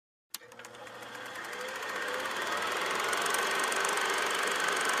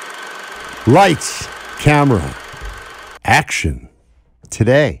Lights, camera, action.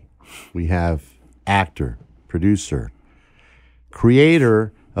 Today, we have actor, producer,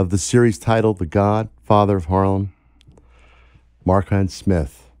 creator of the series titled The Godfather of Harlem, Marquand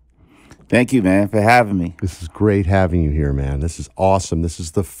Smith. Thank you, man, for having me. This is great having you here, man. This is awesome. This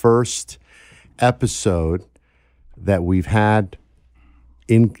is the first episode that we've had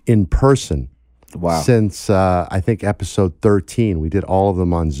in person. Wow. Since I think episode 13. We did all of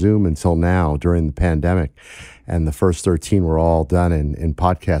them on Zoom until now during the pandemic. And the first 13 were all done in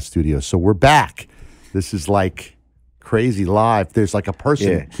podcast studios. So we're back. This is like crazy live. There's like a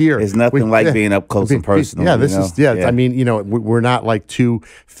person here. There's nothing being up close and personal. Yeah, this is, I mean, we're not like two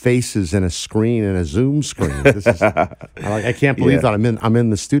faces in a screen in a Zoom screen. This is, I can't believe that I'm in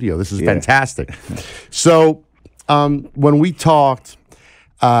the studio. This is fantastic. So when we talked,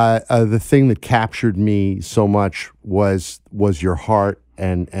 the thing that captured me so much was your heart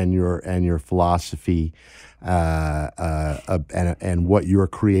and your philosophy and what your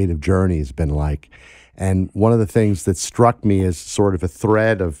creative journey has been like. And one of the things that struck me as sort of a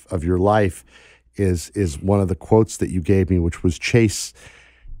thread of your life is one of the quotes that you gave me, which was chase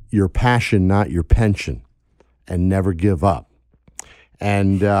your passion, not your pension, and never give up.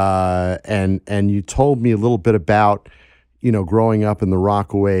 And you told me a little bit about growing up in the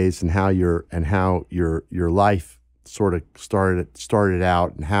Rockaways and how your life sort of started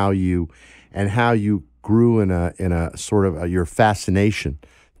out, and how you grew in a sort of your fascination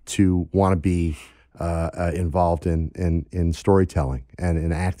to want to be involved in storytelling and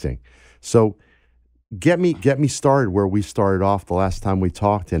in acting. So get me started where we started off the last time we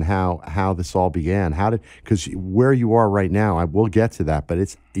talked, and how this all began. Because where you are right now, I will get to that,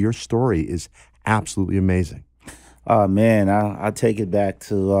 but your story is absolutely amazing. Oh man, I'll take it back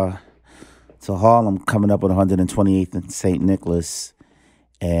to Harlem, coming up on 128th and St. Nicholas,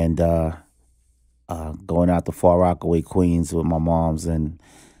 and going out to Far Rockaway, Queens, with my moms, and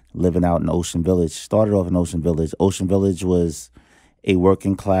living out in Ocean Village. Started off in Ocean Village. Ocean Village was a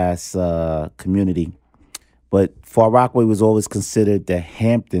working class community, but Far Rockaway was always considered the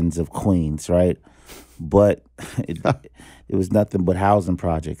Hamptons of Queens, right? But it was nothing but housing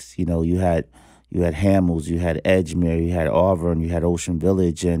projects. You had Hamels, you had Edgemere, you had Auburn, you had Ocean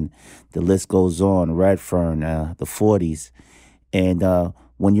Village, and the list goes on. Redfern, the 40s. And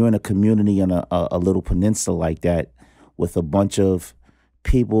when you're in a community on a little peninsula like that, with a bunch of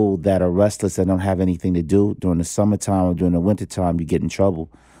people that are restless and don't have anything to do during the summertime or during the wintertime, you get in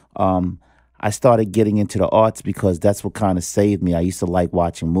trouble. I started getting into the arts because that's what kind of saved me. I used to like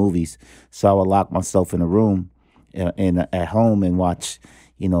watching movies, so I would lock myself in a room at home and watch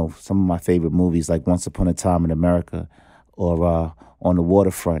some of my favorite movies, like Once Upon a Time in America, or On the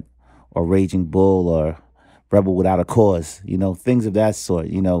Waterfront, or Raging Bull, or Rebel Without a Cause, things of that sort.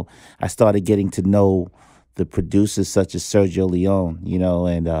 I started getting to know the producers such as Sergio Leone,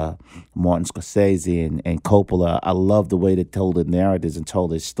 and Martin Scorsese and Coppola. I love the way they told the narratives and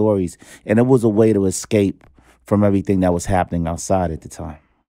told their stories, and it was a way to escape from everything that was happening outside at the time.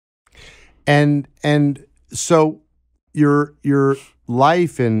 And so your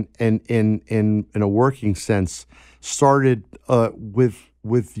life in a working sense started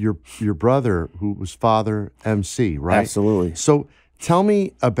with your brother, who was Father MC, right? Absolutely. So tell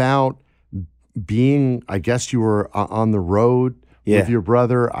me about being, I guess you were on the road with your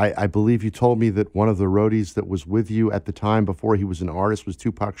brother. I believe you told me that one of the roadies that was with you at the time before he was an artist was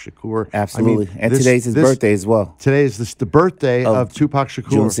Tupac Shakur. Absolutely. And today's his birthday as well. Today is the birthday of Tupac Shakur.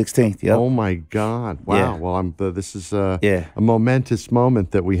 June 16th, yep. Oh my God. Wow. Yeah. Well, this is a momentous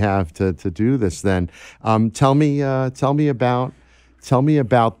moment that we have to do this then. Tell me about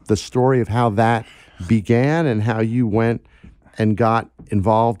the story of how that began and how you went and got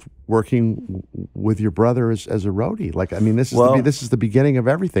involved working with your brother as a roadie. This is the beginning of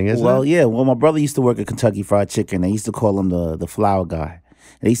everything, isn't it? Well, yeah. Well, my brother used to work at Kentucky Fried Chicken. They used to call him the flour guy.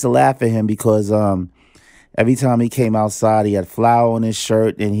 And they used to laugh at him because every time he came outside, he had flour on his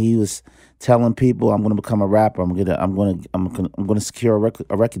shirt, and he was telling people, "I'm going to become a rapper. I'm going to secure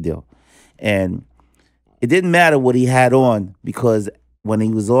a record deal." And it didn't matter what he had on, because when he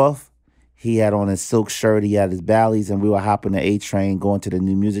was off, he had on his silk shirt, he had his Bally's, and we were hopping the A train, going to the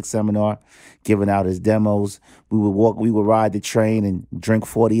new music seminar, giving out his demos. We would ride the train and drink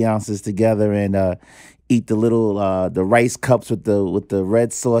 40 ounces together, and eat the little the rice cups with the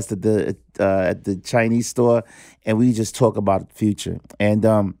red sauce at the Chinese store, and we just talk about the future. And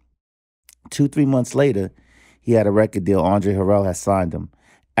 2-3 months later, he had a record deal. Andre Harrell had signed him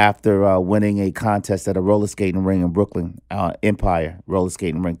after winning a contest at a roller skating ring in Brooklyn, Empire roller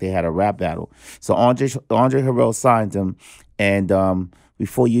skating rink. They had a rap battle. So Andre Harrell signed him, and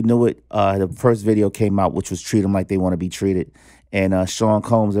before you knew it, the first video came out, which was "Treat 'Em Like They Want to Be Treated," and Sean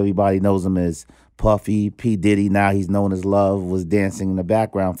Combs, everybody knows him as Puffy. P Diddy, now he's known as Love, was dancing in the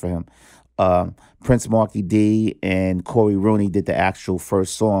background for him. Prince Marky D and Corey Rooney did the actual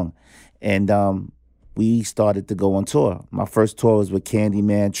first song, and we started to go on tour. My first tour was with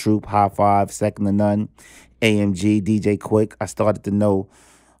Candyman, Troop, High Five, Second to None, AMG, DJ Quick. I started to know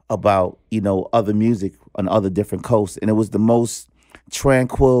about, other music on other different coasts, and it was the most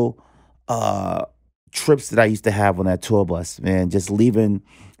tranquil trips that I used to have on that tour bus, man. Just leaving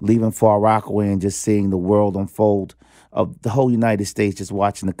Far Rockaway and just seeing the world unfold of the whole United States, just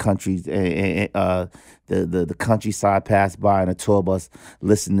watching the country, the countryside pass by on a tour bus,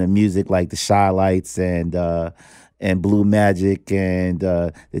 listening to music like the Shy Lights and Blue Magic and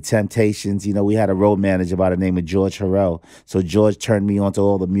the Temptations. We had a road manager by the name of George Harrell. So George turned me on to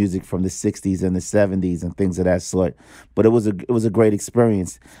all the music from the 60s and the 70s and things of that sort. But it was a great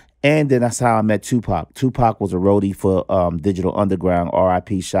experience. And then that's how I met Tupac. Tupac was a roadie for Digital Underground,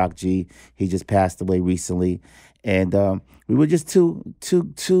 R.I.P. Shock G. He just passed away recently. And we were just two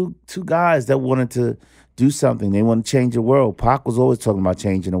guys that wanted to do something. They wanted to change the world. Pac was always talking about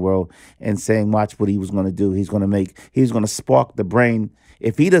changing the world and saying, watch what he was going to do. He was going to spark the brain.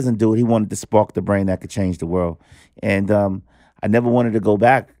 If he doesn't do it, he wanted to spark the brain that could change the world. And I never wanted to go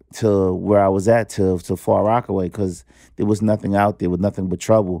back to where I was at, to Far Rockaway, because there was nothing out there, with nothing but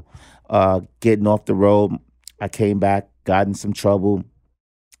trouble. Getting off the road, I came back, got in some trouble,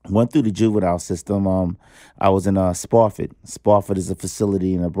 went through the juvenile system. I was in Spofford. Spofford is a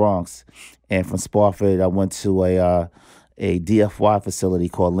facility in the Bronx. And from Spofford, I went to a DFY facility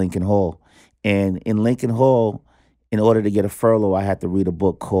called Lincoln Hall. And in Lincoln Hall, in order to get a furlough, I had to read a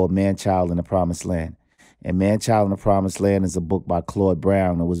book called Man-Child in the Promised Land. And Man-Child in the Promised Land is a book by Claude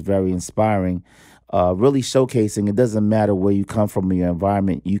Brown. It was very inspiring, really showcasing it doesn't matter where you come from in your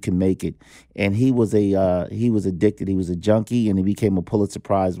environment, you can make it. And he was addicted. He was a junkie, and he became a Pulitzer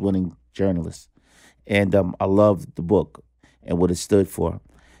Prize winning journalist. And I loved the book and what it stood for.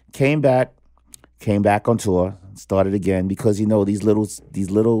 Came back on tour, started again, because these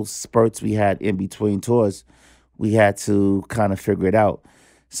little spurts we had in between tours, we had to kind of figure it out.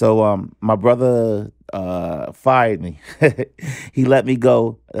 So my brother fired me. He let me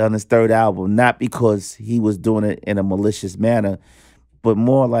go on his third album, not because he was doing it in a malicious manner, but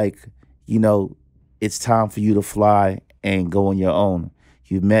more like, it's time for you to fly and go on your own.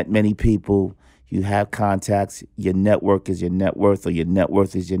 You've met many people. You have contacts. Your network is your net worth, or your net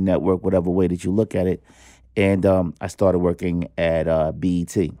worth is your network, whatever way that you look at it. And I started working at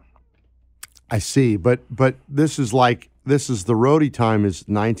BET. I see, but this is the roadie time is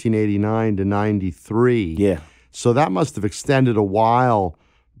 1989 to 93. Yeah. So that must have extended a while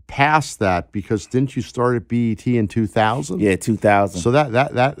past that, because didn't you start at BET in 2000? Yeah, 2000. So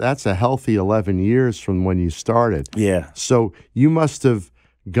that's a healthy 11 years from when you started. Yeah. So you must have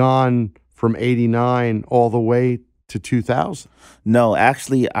gone from 89 all the way to 2000. No,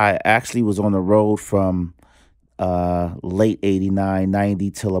 actually, I was on the road from late 89,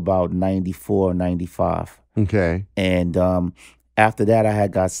 90 till about 94, 95. Okay. And after that, I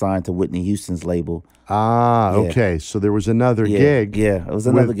had got signed to Whitney Houston's label. Ah, okay. So there was another gig. Yeah, it was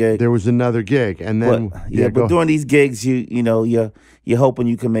another gig. There was another gig, and then but during these gigs, you're hoping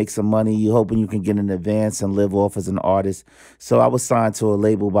you can make some money. You're hoping you can get an advance and live off as an artist. So I was signed to a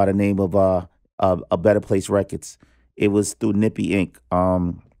label by the name of A Better Place Records. It was through Nippy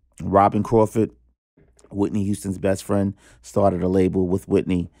Inc. Robin Crawford, Whitney Houston's best friend, started a label with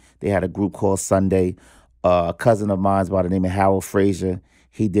Whitney. They had a group called Sunday. A cousin of mine by the name of Harold Frazier,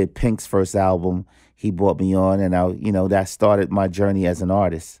 he did Pink's first album. He brought me on, and that started my journey as an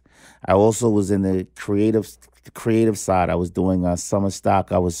artist. I also was in the creative side. I was doing summer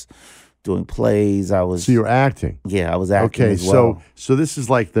stock. I was doing plays. So you're acting. Yeah, I was acting as well. Okay, so this is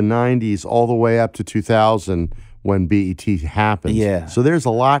like the 90s all the way up to 2000 when BET happened. Yeah. So there's a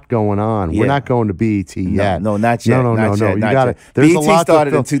lot going on. Yeah. We're not going to BET yet. No, not yet. No. You got it. BET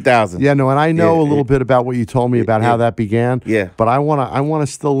started in 2000. Yeah, no, and I know a little bit about what you told me about how that began. Yeah. But I want to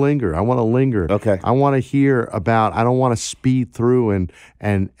still linger. I want to linger. Okay. I want to hear about. I don't want to speed through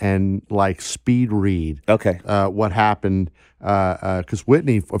and like speed read. Okay. What happened? Because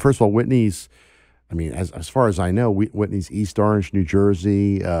Whitney, first of all, Whitney's. I mean, as far as I know, Whitney's East Orange, New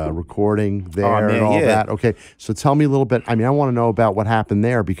Jersey, recording there and all that. Okay, so tell me a little bit. I mean, I want to know about what happened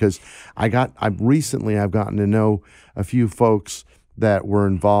there, because I've gotten to know a few folks that were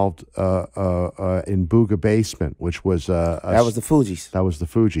involved in Booga Basement, which was That was the Fugees. that was the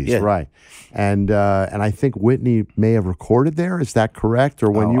Fugees, Yeah. right? And I think Whitney may have recorded there. Is that correct?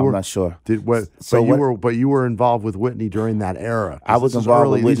 Or when Oh, you I'm were not sure. did what? So But you were involved with Whitney during that era. 'Cause I was this is involved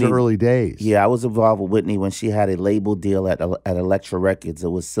early, with These are Whitney. early days. Yeah, I was involved with Whitney when she had a label deal at Elektra Records.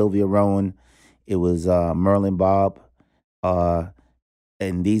 It was Sylvia Rowan, it was Merlin Bob, uh,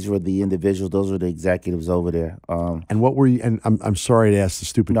 and these were the individuals. Those were the executives over there. And what were you? And I'm sorry to ask the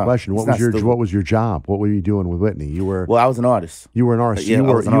stupid No, question. it's not stupid. What was your job? What were you doing with Whitney? Well, I was an artist. You were an artist. Yeah,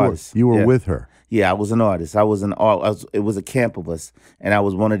 I was an artist. You were Yeah. with her. Yeah, I was an artist. It was a camp of us, and I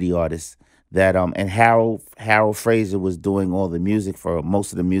was one of the artists that. And Harold Fraser was doing all the music for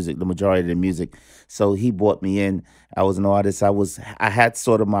most of the music, the majority of the music. So he brought me in. I was an artist. I had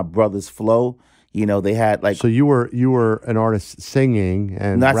sort of my brother's flow. You know, they had like So you were an artist singing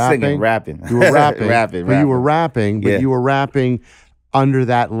and not rapping. singing, rapping. You were rapping. rapping. But you were rapping. But Yeah. you were rapping under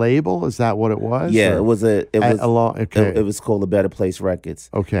that label. Is that what it was? Yeah, Or- it was okay. it was called the Better Place Records.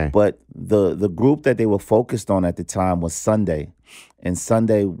 Okay. But the group that they were focused on at the time was Sunday, and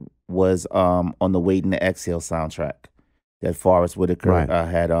Sunday was on the Waiting to Exhale soundtrack that Forrest Whitaker Right.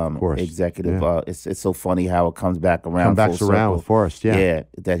 had course. executive. Yeah. It's so funny how it comes back around. Come back full around circle. with Forrest. Yeah.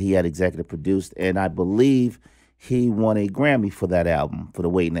 that he had executive produced, and I believe he won a Grammy for that album, for the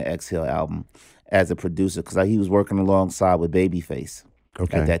Waiting to Exhale album, as a producer because he was working alongside with Babyface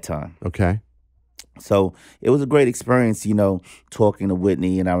Okay. at that time. Okay. So it was a great experience, you know, talking to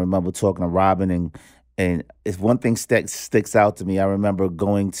Whitney, and I remember talking to Robin, and if one thing sticks out to me, I remember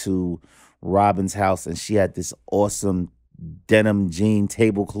going to Robin's house, and she had this awesome denim jean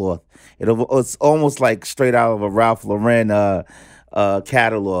tablecloth. It was almost like straight out of a Ralph Lauren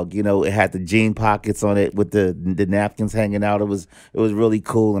catalog. You know, it had the jean pockets on it with the napkins hanging out. It was really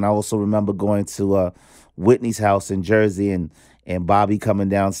cool. And I also remember going to Whitney's house in Jersey, and Bobby coming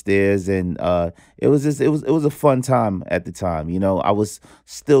downstairs, and it was a fun time at the time. You know, I was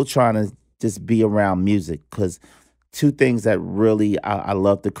still trying to just be around music because two things that really I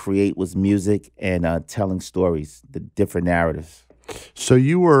love to create was music and telling stories, the different narratives. So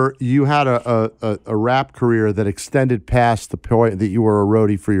you had a rap career that extended past the point that you were a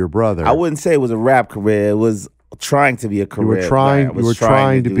roadie for your brother. I wouldn't say it was a rap career. It was trying to be a career. You were trying. Right? You were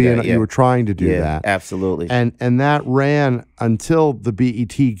trying to do be. that, yeah. You were trying to do Yeah, that. absolutely. And that ran until the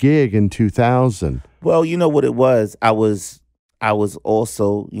BET gig in 2000. Well, you know what it was. I was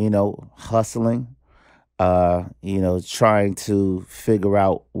also, you know, hustling. You know, trying to figure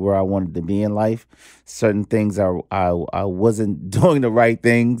out where I wanted to be in life. Certain things I wasn't doing the right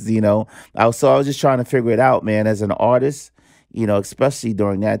things, you know. I was just trying to figure it out, man. As an artist, you know, especially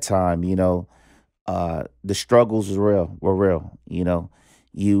during that time, you know, the struggles were real. You know,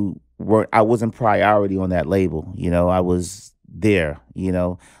 I wasn't priority on that label. You know, I was there. You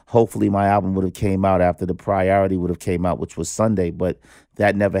know, hopefully my album would have came out after the priority would have came out, which was Sunday, but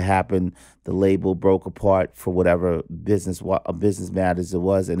that never happened. The label broke apart for whatever business matters it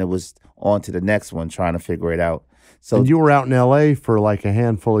was, and it was on to the next one, trying to figure it out. So And you were out in LA for like a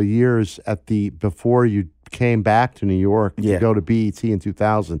handful of years before you came back to New York to Yeah. go to BET in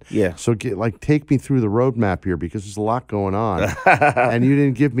 2000. Yeah. So take me through the roadmap here because there's a lot going on. And you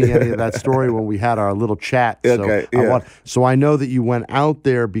didn't give me any of that story when we had our little chat. So Okay, yeah. So I know that you went out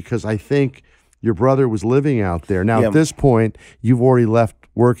there because I think your brother was living out there. Now, Yeah. at this point, you've already left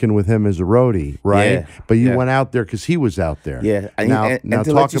working with him as a roadie, right? Yeah, But you yeah. went out there because he was out there. Yeah, Now and to talk let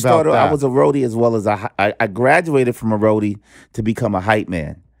you about start, that. I was a roadie as well as I graduated from a roadie to become a hype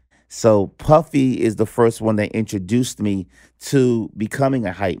man. So Puffy is the first one that introduced me to becoming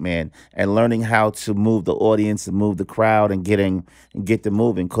a hype man and learning how to move the audience and move the crowd and get them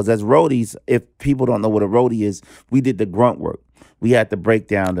moving. Because as roadies, if people don't know what a roadie is, we did the grunt work. We had to break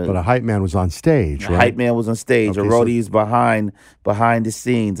down But a hype man was on stage, the right? hype man was on stage. Okay, A so- roadie is behind the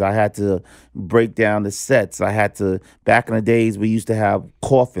scenes. I had to break down the sets. I had to. Back in the days, we used to have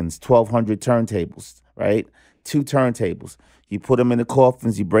coffins, 1,200 turntables, right? 2 turntables. You put them in the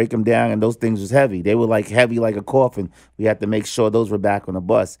coffins, you break them down, and those things was heavy. They were like heavy like a coffin. We had to make sure those were back on the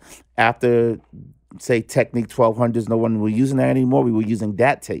bus. After, say, Technique 1200s, no one was using that anymore. We were using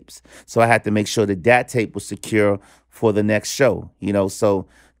DAT tapes. So I had to make sure the DAT tape was secure for the next show, you know. So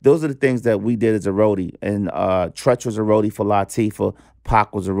those are the things that we did as a roadie. And Tretch was a roadie for Latifah.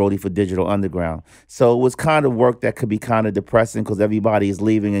 Pac was a roadie for Digital Underground. So it was kind of work that could be kind of depressing because everybody is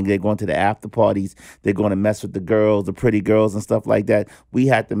leaving and they're going to the after parties. They're going to mess with the girls, the pretty girls and stuff like that. We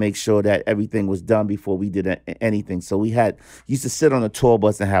had to make sure that everything was done before we did anything. So we used to sit on a tour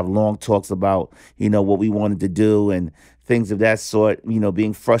bus and have long talks about, you know, what we wanted to do and things of that sort, you know,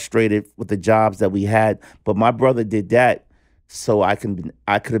 being frustrated with the jobs that we had. But my brother did that so I could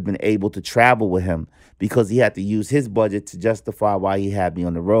have been able to travel with him because he had to use his budget to justify why he had me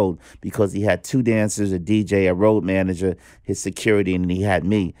on the road because he had two dancers, a DJ, a road manager, his security, and he had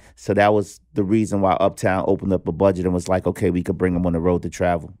me. So that was the reason why Uptown opened up a budget and was like, okay, we could bring him on the road to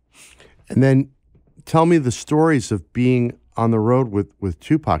travel. And then tell me the stories of being on the road with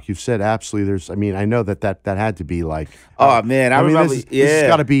Tupac. You've said absolutely. I mean, I know that had to be like. Oh man, I remember. This has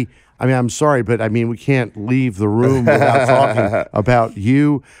got to be. I mean, I'm sorry, but I mean, we can't leave the room without talking about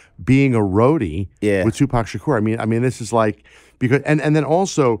you being a roadie with Tupac Shakur. I mean, this is like because and then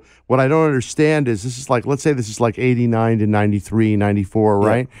also what I don't understand is this is like, let's say this is like 89 to 93, 94,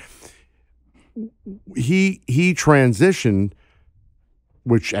 right? He transitioned,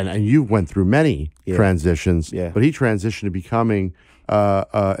 which and you went through many transitions, but he transitioned to becoming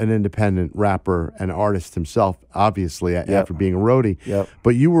an independent rapper and artist himself, obviously, after being a roadie.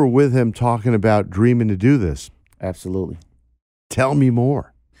 But you were with him talking about dreaming to do this. Absolutely. Tell me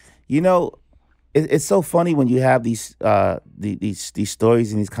more. You know, it's so funny when you have these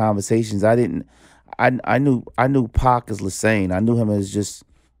stories and these conversations. I knew Pac as Lassane. I knew him as just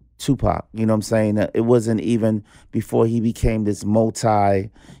Tupac. You know what I'm saying? It wasn't even before he became this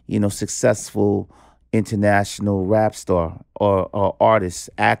successful international rap star or artist,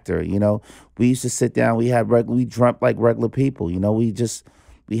 actor. You know, we used to sit down. We dreamt like regular people. You know, we were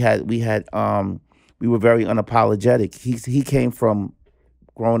very unapologetic. He came from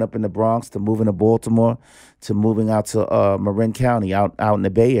growing up in the Bronx to moving to Baltimore to moving out to Marin County, out in the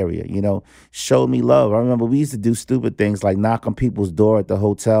Bay Area, showed me love. I remember we used to do stupid things like knock on people's door at the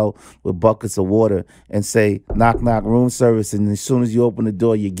hotel with buckets of water and say, knock, knock, room service. And as soon as you open the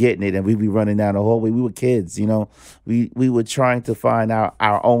door, you're getting it. And we'd be running down the hallway. We were kids, We were trying to find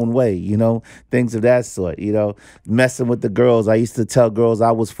our own way, things of that sort, messing with the girls. I used to tell girls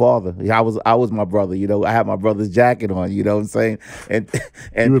I was father. I was my brother, I had my brother's jacket on, you know what I'm saying? And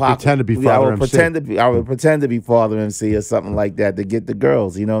you would pretend to be father I would pretend to be father MC or something like that to get the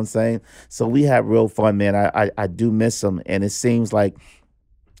girls, you know what I'm saying? So we had real fun, man. I do miss him. And it seems like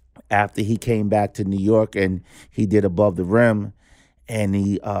after he came back to New York and he did Above the Rim and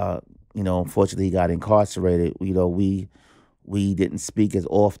he, unfortunately he got incarcerated, we didn't speak as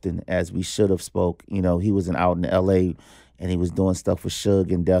often as we should have spoke. He was out in LA and he was doing stuff with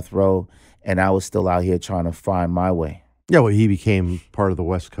Suge and Death Row. And I was still out here trying to find my way. Yeah, well, he became part of the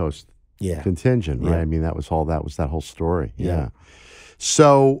West Coast contingent, right? Yeah. I mean, that was that whole story. Yeah.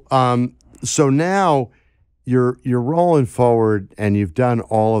 So, so now you're rolling forward, and you've done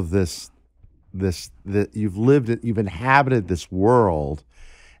all of this. You've inhabited this world,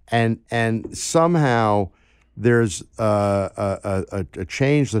 and somehow there's a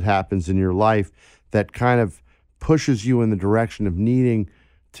change that happens in your life that kind of pushes you in the direction of needing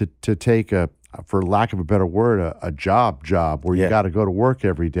to take for lack of a better word, a job where you got to go to work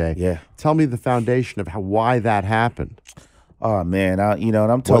every day. Yeah. Tell me the foundation of why that happened. Oh man, and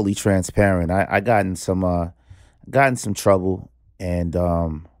I'm totally transparent. I got in some trouble, and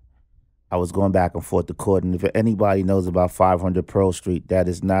I was going back and forth to court. And if anybody knows about 500 Pearl Street, that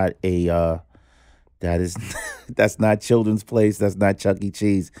is not that's not Children's Place. That's not Chuck E.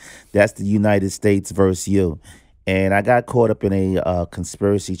 Cheese. That's the United States versus you. And I got caught up in a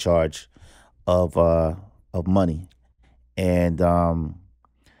conspiracy charge of money, and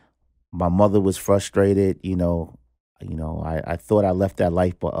my mother was frustrated. I thought I left that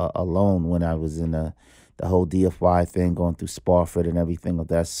life alone when I was in the whole DFY thing, going through Spofford and everything of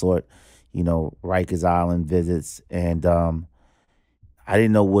that sort. Rikers Island visits, and I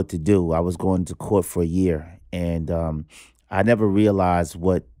didn't know what to do. I was going to court for a year, and I never realized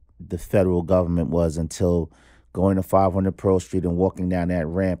what the federal government was until going to 500 Pearl Street and walking down that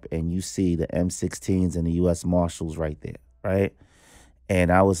ramp, and you see the M16s and the U.S. Marshals right there, right?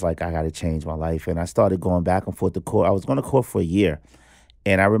 And I was like, I got to change my life. And I started going back and forth to court. I was going to court for a year.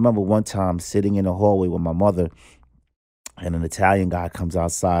 And I remember one time sitting in the hallway with my mother, and an Italian guy comes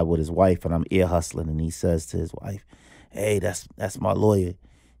outside with his wife, and I'm ear hustling, and he says to his wife, hey, that's my lawyer.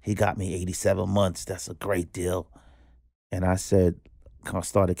 He got me 87 months. That's a great deal. And I said, I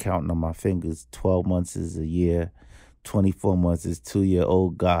started counting on my fingers. 12 months is a year. 24 months is 2 year. Oh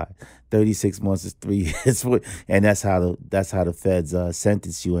God, 36 months is 3 years. And that's how the feds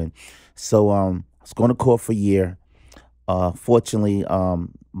sentence you in. So I was going to court for a year. Fortunately,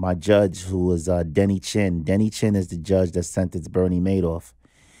 my judge, who was Denny Chin. Denny Chin is the judge that sentenced Bernie Madoff.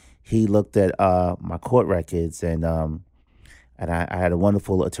 He looked at my court records, and I had a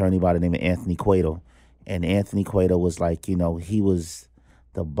wonderful attorney by the name of Anthony Cueto. And Anthony Cueto was like, he was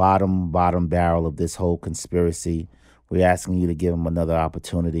the bottom barrel of this whole conspiracy. We're asking you to give him another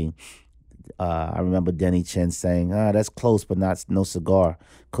opportunity. I remember Denny Chin saying, that's close, but not no cigar.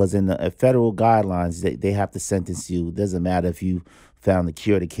 Because in the federal guidelines, they have to sentence you. It doesn't matter if you found the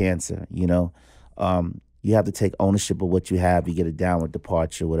cure to cancer, you know. You have to take ownership of what you have. You get a downward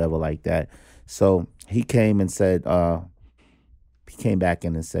departure, whatever like that. So he came and said, he came back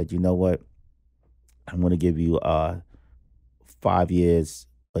in and said, you know what? I'm going to give you 5 years,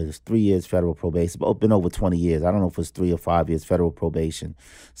 but it's 3 years federal probation. But it's been over 20 years. I don't know if it's 3 or 5 years federal probation.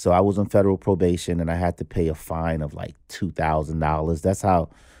 So I was on federal probation and I had to pay a fine of like $2,000. That's how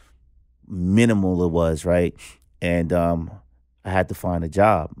minimal it was, right? And I had to find a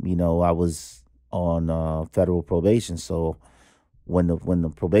job. You know, I was on federal probation, so when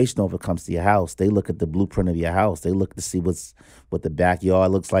the probation officer comes to your house, they look at the blueprint of your house. They look to see what the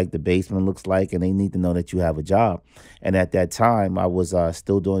backyard looks like, the basement looks like, and they need to know that you have a job. And at that time, I was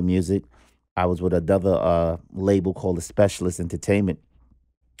still doing music. I was with another label called the Specialist Entertainment.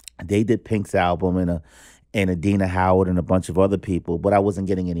 They did Pink's album and Adina Howard and a bunch of other people, but I wasn't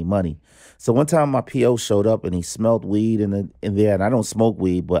getting any money. So one time my PO showed up and he smelled weed in there, and I don't smoke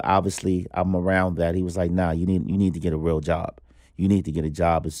weed, but obviously I'm around that. He was like, "Nah, you need to get a real job. You need to get a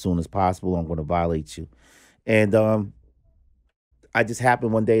job as soon as possible. I'm going to violate you." And I just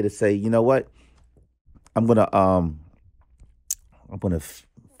happened one day to say, you know what? I'm gonna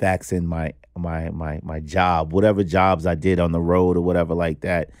fax in my job, whatever jobs I did on the road or whatever like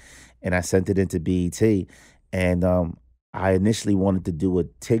that, and I sent it into BET. And I initially wanted to do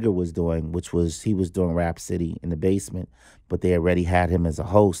what Tigger was doing, which was he was doing Rap City in the basement, but they already had him as a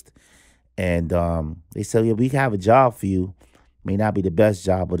host. And they said, "Yeah, we have a job for you. May not be the best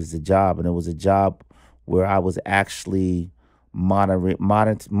job, but it's a job." And it was a job where I was actually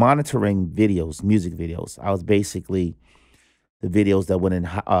monitoring videos, music videos. I was basically the videos that went in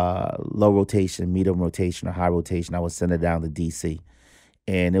low rotation, medium rotation, or high rotation. I would send it down to DC.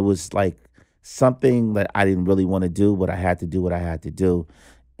 And it was like something that I didn't really want to do, but I had to do what I had to do.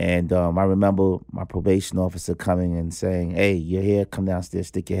 And I remember my probation officer coming and saying, "Hey, you're here, come downstairs,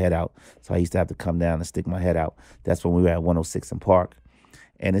 stick your head out." So I used to have to come down and stick my head out. That's when we were at 106 and Park.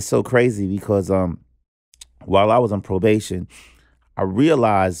 And it's so crazy because while I was on probation, I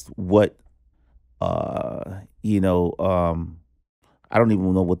realized what, you know, I don't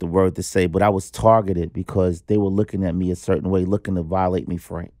even know what the word to say, but I was targeted because they were looking at me a certain way, looking to violate me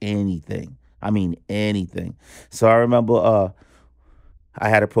for anything. I mean, anything. So I remember I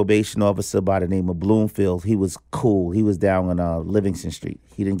had a probation officer by the name of Bloomfield. He was cool. He was down on Livingston Street.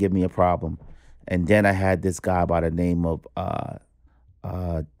 He didn't give me a problem. And then I had this guy by the name of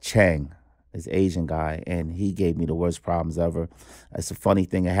Chang, this Asian guy, and he gave me the worst problems ever. It's a funny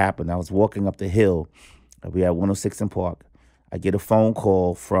thing that happened. I was walking up the hill. We had 106 and Park. I get a phone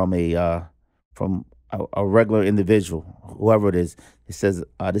call from a regular individual, whoever it is. It says,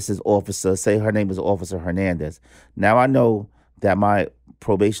 "This is Officer." Say her name is Officer Hernandez. Now I know that my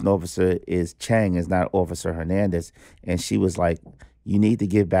probation officer is Chang, is not Officer Hernandez, and she was like, "You need to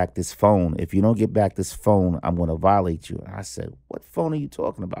give back this phone. If you don't get back this phone, I'm going to violate you." And I said, "What phone are you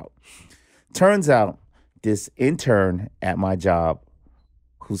talking about?" Turns out this intern at my job,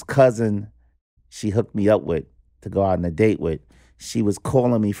 whose cousin she hooked me up with to go out on a date with, she was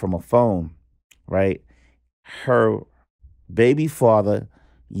calling me from a phone, right? Her baby father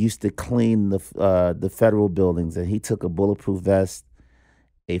used to clean the federal buildings, and he took a bulletproof vest,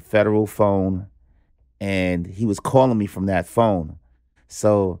 a federal phone, and he was calling me from that phone.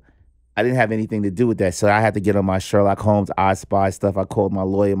 So I didn't have anything to do with that. So I had to get on my Sherlock Holmes I Spy stuff. I called my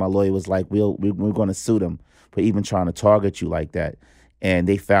lawyer. My lawyer was like, we're going to sue them for even trying to target you like that. And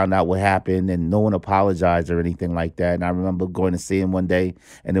they found out what happened, and no one apologized or anything like that. And I remember going to see him one day,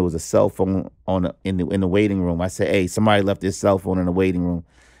 and there was a cell phone in the waiting room. I said, "Hey, somebody left their cell phone in the waiting room."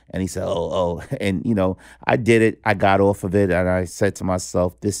 And he said, "Oh." And, you know, I did it. I got off of it, and I said to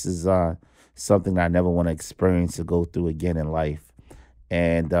myself, this is something that I never want to experience or go through again in life.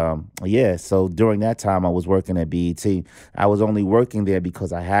 And yeah, so during that time, I was working at BET. I was only working there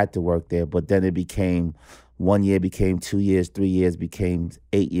because I had to work there, but then it became 1 year became 2 years, 3 years became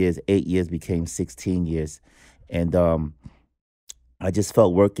 8 years, 8 years became 16 years. And I just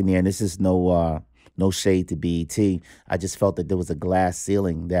felt working there, and this is no shade to BET. I just felt that there was a glass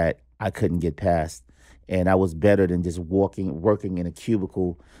ceiling that I couldn't get past. And I was better than just working in a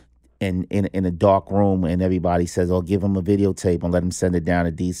cubicle in a dark room, and everybody says, "Oh, give him a videotape and let him send it down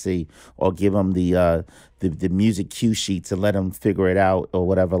to DC," or give him the music cue sheets and let him figure it out, or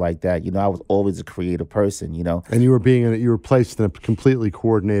whatever like that. You know, I was always a creative person. You know, And you were placed in a completely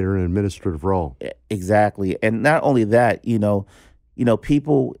coordinator and administrative role. Exactly. And not only that,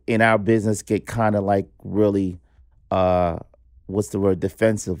 people in our business get kind of like really uh what's the word,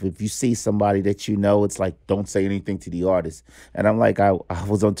 defensive. If you see somebody that you know, it's like, don't say anything to the artist. And I'm like, I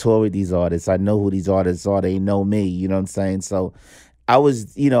was on tour with these artists. I know who these artists are. They know me. You know what I'm saying? So I was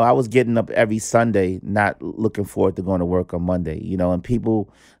getting up every Sunday, not looking forward to going to work on Monday, and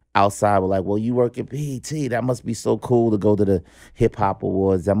people outside were like, well, you work at BET. That must be so cool to go to the hip hop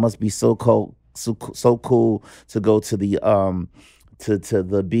awards. That must be so cool, so cool to go to the to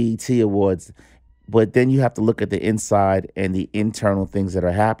the BET awards. But then you have to look at the inside and the internal things that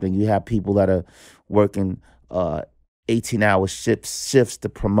are happening. You have people that are working 18-hour shifts to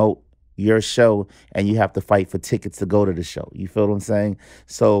promote your show, and you have to fight for tickets to go to the show. You feel what I'm saying?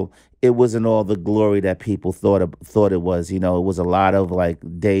 So it wasn't all the glory that people thought it was. It was a lot of like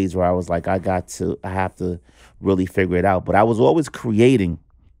days where I was like, I have to really figure it out. But I was always creating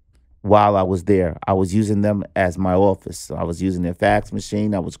while I was there. I was using them as my office. So I was using their fax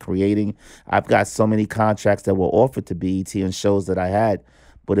machine. I was creating. I've got so many contracts that were offered to BET and shows that I had,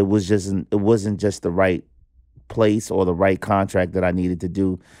 but it wasn't just the right place or the right contract that I needed to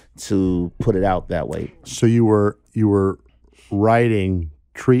do to put it out that way. So you were writing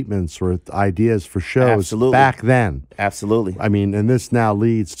treatments or ideas for shows Absolutely. Back then. Absolutely. I mean, and this now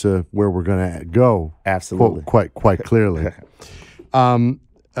leads to where we're going to go. Absolutely. Quite clearly.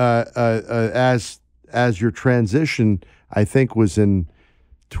 As your transition, I think, was in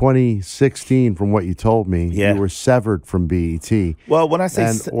 2016, from what you told me. Yeah. You were severed from BET. Well, when I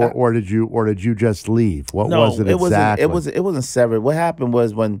say or did you just leave? What no, was it exactly? It wasn't severed. What happened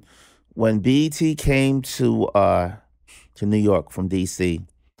was when BET came to New York from DC,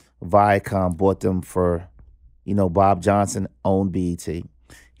 Viacom bought them for, Bob Johnson owned BET.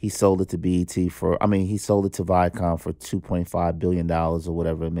 He sold it to he sold it to Viacom for $2.5 billion or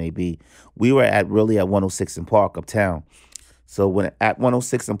whatever it may be. We were at 106 and Park uptown. So when at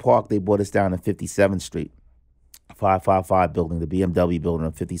 106 and Park, they brought us down to 57th Street, 555 building, the BMW building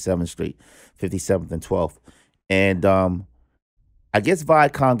on 57th Street, 57th and 12th. And I guess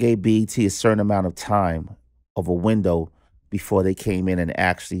Viacom gave BET a certain amount of time of a window before they came in and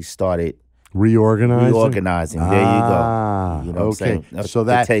actually started reorganizing. There you go. You know what I'm saying? So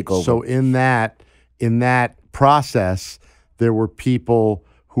the takeover. So in that process, there were people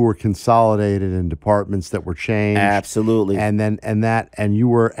who were consolidated in departments that were changed. Absolutely. And you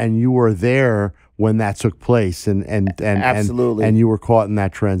were there when that took place, and absolutely. And you were caught in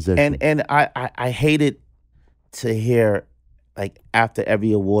that transition. And I hated to hear, like, after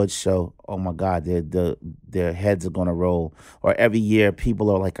every awards show, oh my God, their heads are gonna roll. Or every year, people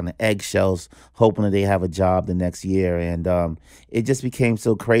are like on the eggshells, hoping that they have a job the next year, and it just became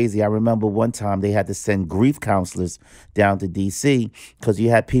so crazy. I remember one time they had to send grief counselors down to DC because you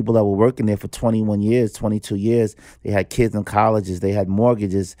had people that were working there for 21 years, 22 years. They had kids in colleges, they had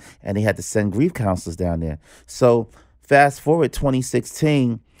mortgages, and they had to send grief counselors down there. So fast forward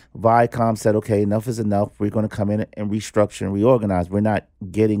 2016. Viacom said, okay, enough is enough. We're going to come in and restructure and reorganize. We're not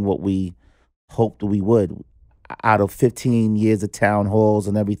getting what we hoped we would. Out of 15 years of town halls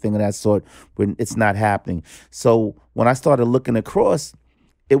and everything of that sort, it's not happening. So when I started looking across,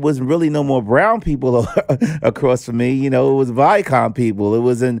 it was really no more brown people across from me. It was Viacom people. It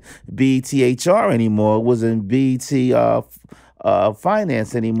wasn't BET HR anymore. It wasn't BET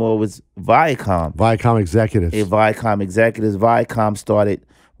finance anymore. It was Viacom. Viacom executives. Viacom started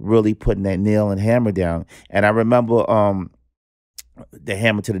really putting that nail and hammer down. And I remember the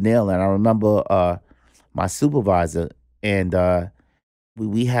hammer to the nail. And I remember my supervisor, and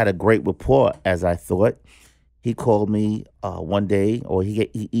we had a great rapport, as I thought. He called me one day, or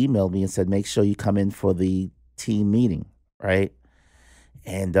he emailed me and said, make sure you come in for the team meeting, right?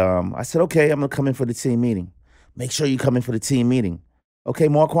 And I said, okay, I'm going to come in for the team meeting. Make sure you come in for the team meeting. Okay,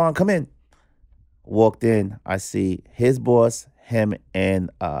 Marquand, come in. Walked in, I see his boss, him, and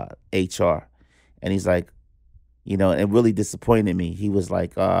HR. And he's like, it really disappointed me. He was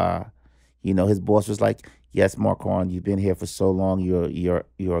like, his boss was like, yes, Marquand, you've been here for so long. You're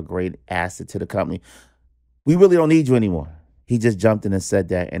a great asset to the company. We really don't need you anymore. He just jumped in and said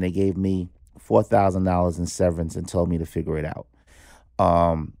that, and they gave me $4,000 in severance and told me to figure it out.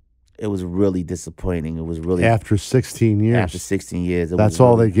 It was really disappointing. It was really after 16 years. After 16 years, that's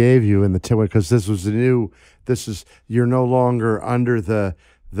all they gave you in the because this was you're no longer under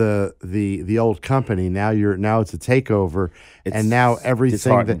the old company. Now it's a takeover, and now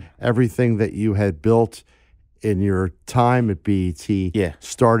everything that you had built in your time at BET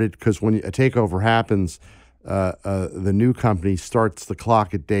started, because when a takeover happens, the new company starts the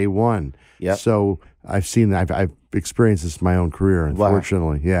clock at day one. Yep. So I've experienced this in my own career,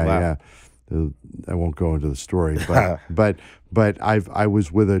 unfortunately. Wow. Yeah. I won't go into the story, but I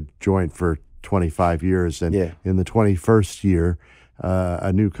was with a joint for 25 years. And Yeah. in the 21st year,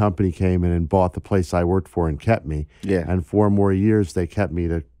 a new company came in and bought the place I worked for and kept me. Yeah. And 4 more years they kept me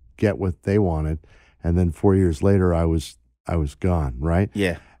to get what they wanted. And then 4 years later, I was gone. Right.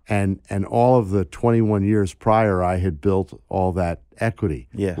 Yeah. And all of the 21 years prior, I had built all that equity.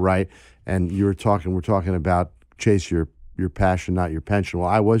 Yeah. Right. And we're talking about chase your passion, not your pension. Well,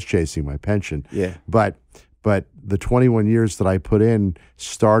 I was chasing my pension. Yeah. But the 21 years that I put in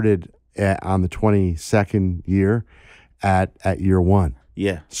started on the 22nd year at year one.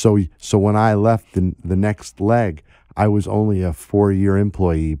 Yeah. So when I left the next leg, I was only a 4-year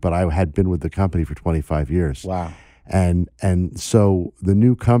employee, but I had been with the company for 25 years. Wow. And so the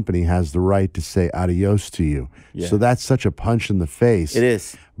new company has the right to say adios to you. Yeah. So that's such a punch in the face. It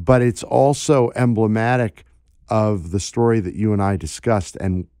is. But it's also emblematic of the story that you and I discussed.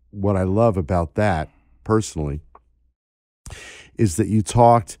 And what I love about that personally is that you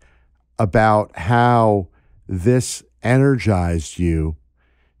talked about how this energized you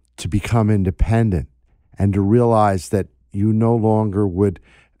to become independent and to realize that you no longer would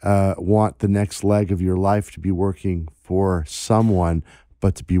want the next leg of your life to be working for someone,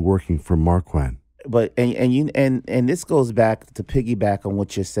 but to be working for Marquand. But and this goes back to piggyback on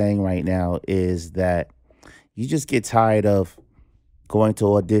what you're saying right now, is that you just get tired of going to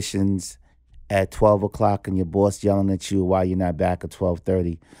auditions at 12 o'clock and your boss yelling at you while you're not back at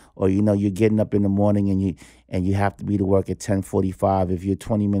 12:30, or you're getting up in the morning and you have to be to work at 10:45. If you're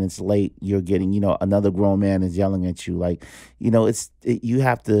 20 minutes late, you're getting another grown man is yelling at you. Like you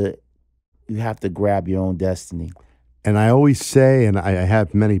have to grab your own destiny. And I always say, and I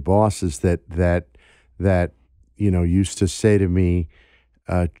have many bosses that used to say to me,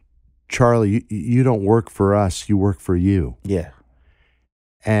 Charlie, you don't work for us, you work for you. Yeah.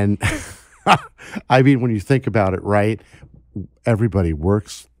 And I mean, when you think about it, right, everybody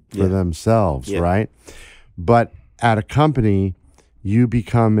works for themselves, Yeah. right? But at a company, you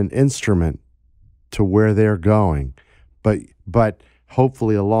become an instrument to where they're going. But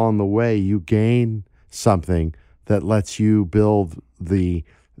hopefully along the way, you gain something that lets you build the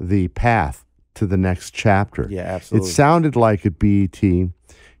path to the next chapter. Yeah, absolutely. It sounded like at BET,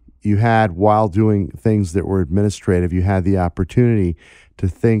 you had, while doing things that were administrative, you had the opportunity to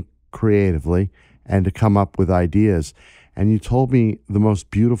think creatively and to come up with ideas. And you told me the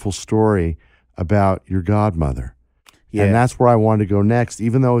most beautiful story about your godmother. Yeah. And that's where I wanted to go next,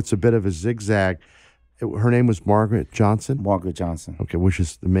 even though it's a bit of a zigzag. Her name was Margaret Johnson? Margaret Johnson. Okay, which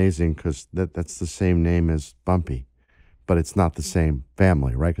is amazing because that's the same name as Bumpy, but it's not the same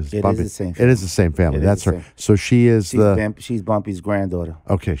family, right? Because It is the same It is the same family. It is That's the her. same. So she is She's Bumpy's granddaughter.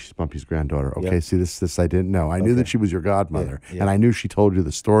 Okay, she's Bumpy's granddaughter. Okay, Yep. see, this I didn't know. I knew that she was your godmother, Yeah. and I knew she told you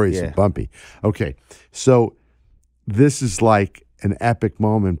the stories Yeah. of Bumpy. Okay, so this is like an epic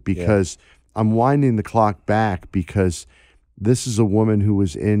moment because I'm winding the clock back because this is a woman who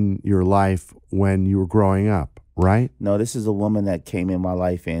was in your life when you were growing up, right? No, this is a woman that came in my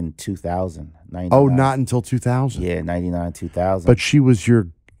life in 2000. 99. Oh, not until 2000. Yeah, 99, 2000. But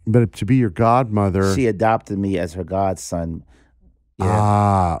but to be your godmother. She adopted me as her godson. Yeah.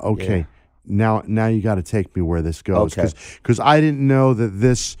 Ah, okay. Yeah. Now you got to take me where this goes, Okay. because I didn't know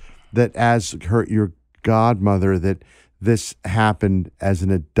that as your godmother, that this happened as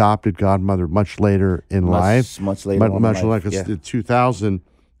an adopted godmother much later in life. Much later on in Much life. later, Yeah. because 2000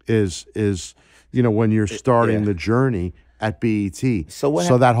 is when you're starting the journey at BET. So what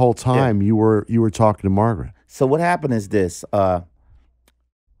So that whole time you were talking to Margaret. So what happened is this.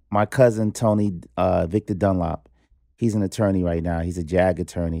 My cousin Tony, Victor Dunlop, he's an attorney right now. He's a JAG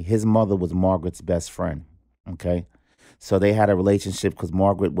attorney. His mother was Margaret's best friend. Okay. So they had a relationship because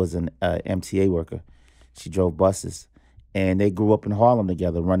Margaret was an MTA worker. She drove buses. And they grew up in Harlem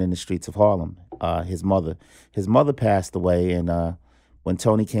together, running the streets of Harlem. His mother passed away. And when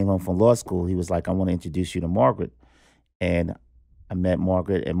Tony came home from law school, he was like, I want to introduce you to Margaret. And I met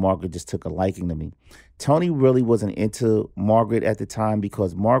Margaret, and Margaret just took a liking to me. Tony really wasn't into Margaret at the time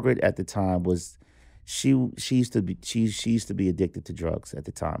because Margaret at the time was she used to be addicted to drugs at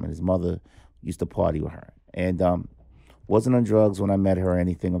the time, and his mother used to party with her, and wasn't on drugs when I met her or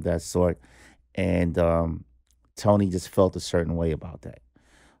anything of that sort. And Tony just felt a certain way about that.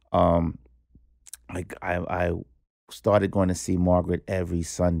 Like I started going to see Margaret every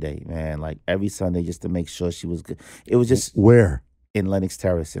Sunday, man, like every Sunday just to make sure she was good. It was just Where? in Lenox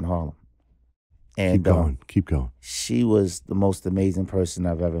Terrace in Harlem. And Keep going. she was the most amazing person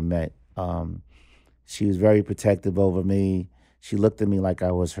I've ever met. She was very protective over me. She looked at me like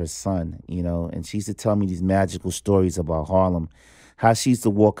I was her son, and she used to tell me these magical stories about Harlem, how she used to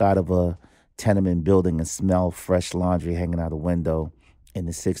walk out of a tenement building and smell fresh laundry hanging out a window in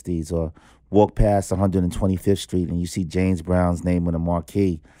the 60s, or walk past 125th Street and you see James Brown's name on a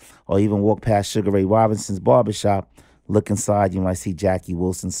marquee, or even walk past Sugar Ray Robinson's barbershop, look inside, you might see Jackie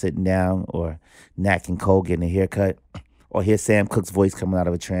Wilson sitting down, or Nat King Cole getting a haircut, or hear Sam Cooke's voice coming out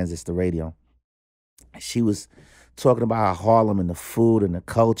of a transistor radio. She was talking about how Harlem and the food and the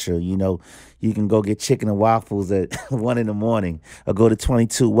culture, you can go get chicken and waffles at 1 in the morning, or go to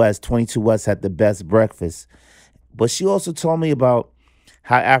 22 West. 22 West had the best breakfast. But she also told me about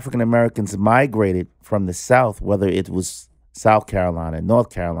how African Americans migrated from the South, whether it was South Carolina, North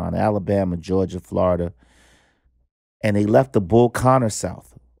Carolina, Alabama, Georgia, Florida, and they left the Bull Connor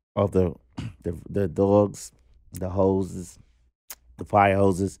South of the dogs, the hoses, the fire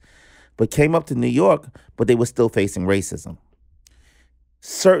hoses, but came up to New York, but they were still facing racism.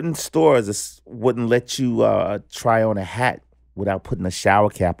 Certain stores wouldn't let you try on a hat without putting a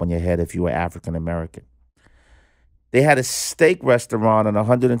shower cap on your head if you were African American. They had a steak restaurant on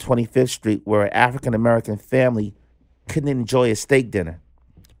 125th Street where an African American family couldn't enjoy a steak dinner.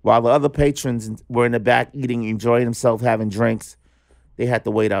 While the other patrons were in the back eating, enjoying themselves, having drinks, they had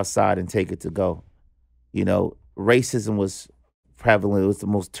to wait outside and take it to go. Racism was prevalent. It was the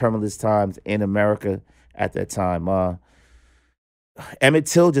most tumultuous times in America at that time. Emmett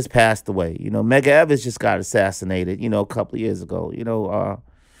Till just passed away. Medgar Evers just got assassinated, a couple of years ago.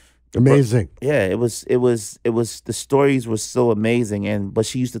 Amazing. Yeah, it was the stories were so amazing. But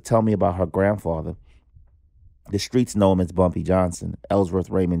she used to tell me about her grandfather. The streets know him as Bumpy Johnson, Ellsworth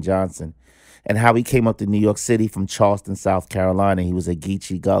Raymond Johnson, and how he came up to New York City from Charleston, South Carolina. He was a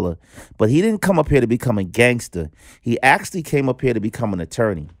Geechee Gullah. But he didn't come up here to become a gangster. He actually came up here to become an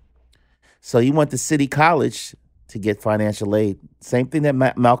attorney. So he went to City College to get financial aid. Same thing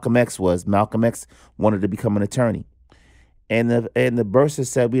that Malcolm X was. Malcolm X wanted to become an attorney. And the bursar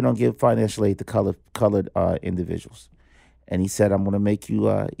said, we don't give financial aid to colored individuals. And he said, I'm going to make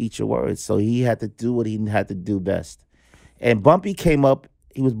you eat your words. So he had to do what he had to do best. And Bumpy came up.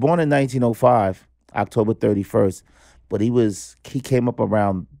 He was born in 1905, October 31st. But he came up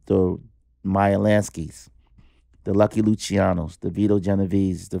around the Meyer Lanskys, the Lucky Lucianos, the Vito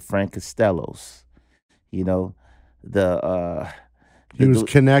Genovese, the Frank Costellos, He was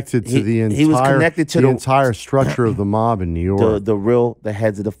connected to the entire structure of the mob in New York. The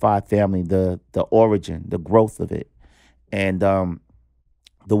heads of the Five family, the origin, the growth of it. And the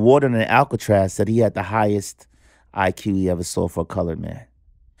warden in Alcatraz said he had the highest IQ he ever saw for a colored man.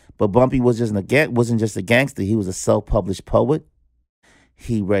 But Bumpy wasn't just a gangster. He was a self-published poet.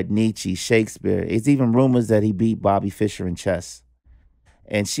 He read Nietzsche, Shakespeare. It's even rumors that he beat Bobby Fischer in chess.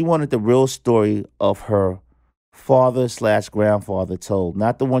 And she wanted the real story of her father/grandfather told,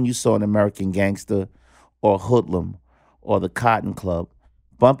 not the one you saw in American Gangster or Hoodlum or the Cotton Club.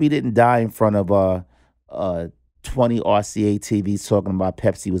 Bumpy didn't die in front of 20 RCA TVs talking about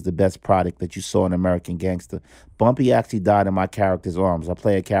Pepsi was the best product that you saw in American Gangster. Bumpy actually died in my character's arms. I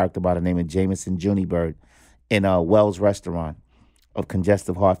play a character by the name of Jameson Junibird in a Wells restaurant of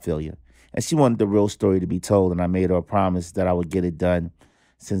congestive heart failure. And she wanted the real story to be told, and I made her a promise that I would get it done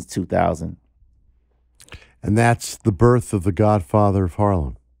since 2000. And that's the birth of the Godfather of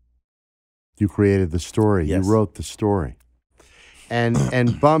Harlem. You created the story. Yes. You wrote the story.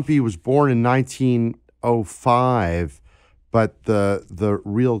 And Bumpy was born in 1905, but the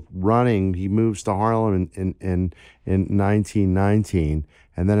real running, he moves to Harlem in 1919,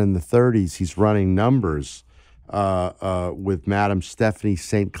 and then in the 30s he's running numbers with Madame Stephanie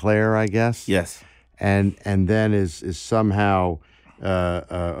St. Clair, I guess. Yes. And then is somehow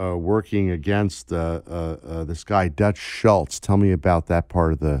working against this guy Dutch Schultz. Tell me about that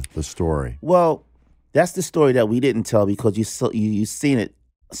part of the story. Well, that's the story that we didn't tell because you've seen it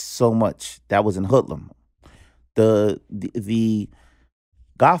so much. That was in Hoodlum. The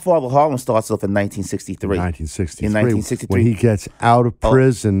Godfather of Harlem starts off in 1963. In 1963, when he gets out of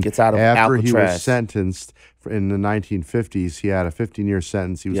prison, after Alcatraz. He was sentenced in the 1950s. He had a 15-year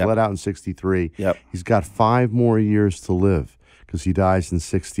sentence. He was let out in 63. Yep. He's got 5 more years to live because he dies in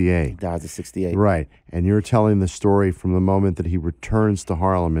 68. He dies in 68. Right. And you're telling the story from the moment that he returns to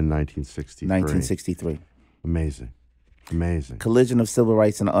Harlem in 1963. 1963. Amazing. Amazing. Collision of Civil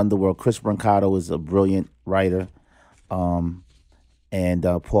Rights in the Underworld. Chris Brancato is a brilliant writer. And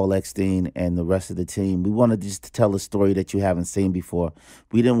Paul Eckstein and the rest of the team. We wanted just to tell a story that you haven't seen before.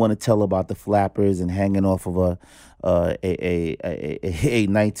 We didn't want to tell about the flappers and hanging off of a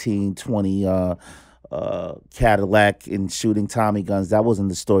 1920 Cadillac and shooting Tommy guns. That wasn't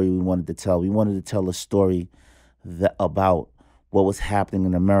the story we wanted to tell. We wanted to tell a story about what was happening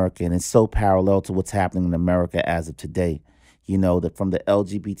in America, and it's so parallel to what's happening in America as of today. You know, that from the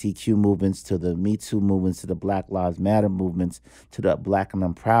LGBTQ movements to the Me Too movements to the Black Lives Matter movements to the Black and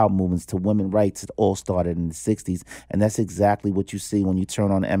I'm Proud movements to women rights, it all started in the 60s. And that's exactly what you see when you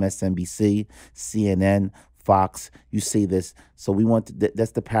turn on MSNBC, CNN, Fox. You see this. So we want to,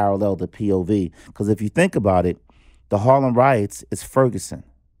 that's the parallel, the POV. Because if you think about it, the Harlem riots is Ferguson,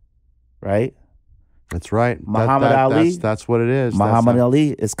 right? That's right. Muhammad Ali. That's what it is. Muhammad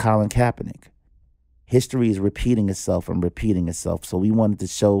Ali is Colin Kaepernick. History is repeating itself and repeating itself. So we wanted to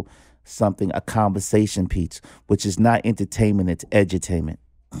show something, a conversation piece, which is not entertainment, it's edutainment.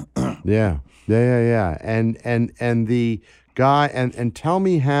 Yeah. And the guy and tell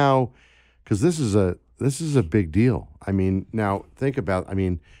me how, because this is a big deal. I mean, now think about. I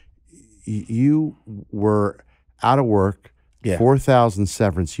mean, you were out of work, Yeah. 4,000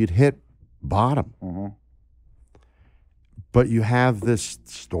 severance. You'd hit bottom, but you have this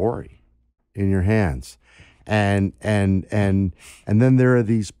story in your hands, and then there are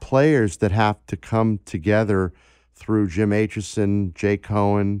these players that have to come together through Jim Aitchison, Jay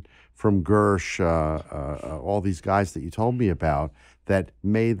Cohen from Gersh, all these guys that you told me about that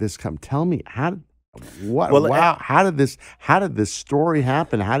made this come. Tell me how did how did this story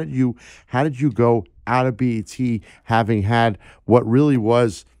happen? How did you go out of BET having had what really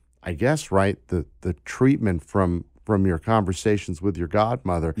was, I guess, right, the treatment from your conversations with your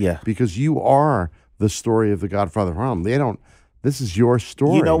godmother? Yeah. Because you are the story of the Godfather of Harlem. This is your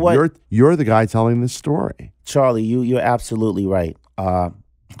story. You know what? You're the guy telling this story. Charlie, you're absolutely right. I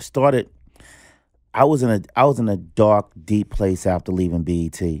was in a dark, deep place after leaving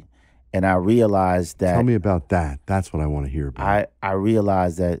BET, and I realized that. Tell me about that. That's what I want to hear about. I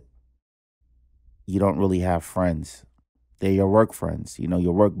realized that you don't really have friends. They're your work friends,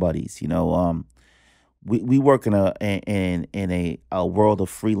 your work buddies. We work in a world of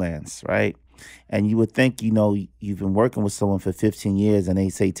freelance, right? And you would think, you've been working with someone for 15 years and they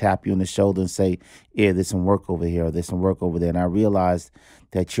say, tap you on the shoulder and say, yeah, there's some work over here, or there's some work over there. And I realized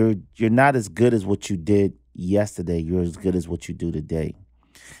that you're not as good as what you did yesterday. You're as good as what you do today.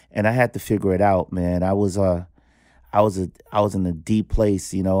 And I had to figure it out, man. I was in a deep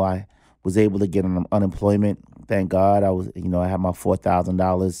place. I was able to get unemployment. Thank God. I had my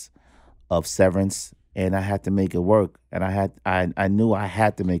 $4,000 of severance, and I had to make it work. And I knew I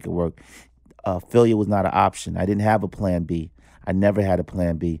had to make it work. Failure was not an option. I didn't have a plan B. I never had a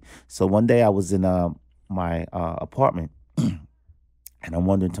plan B. So one day I was in my apartment, and I'm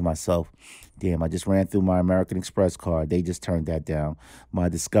wondering to myself, damn, I just ran through my American Express card. They just turned that down. My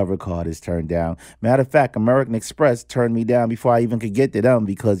Discover card is turned down. Matter of fact, American Express turned me down before I even could get to them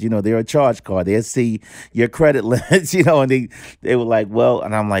because, they're a charge card. They'll see your credit limits, and they were like, well,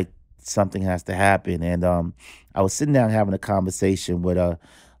 and I'm like, something has to happen. And I was sitting down having a conversation with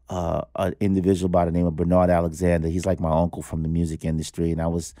an individual by the name of Bernard Alexander. He's like my uncle from the music industry. And I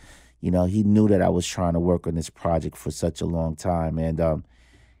was, he knew that I was trying to work on this project for such a long time. And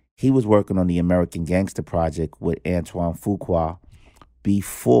he was working on the American Gangster Project with Antoine Fuqua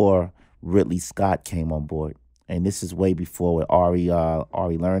before Ridley Scott came on board. And this is way before with Ari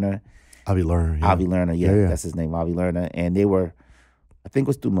Lerner. Avi Lerner. Yeah. Avi Lerner, yeah, that's his name, Avi Lerner. And they were, I think it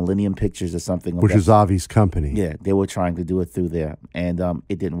was through Millennium Pictures or something. Which is Avi's company. Yeah, they were trying to do it through there. And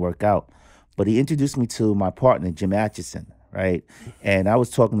it didn't work out. But he introduced me to my partner, Jim Aitchison, right? And I was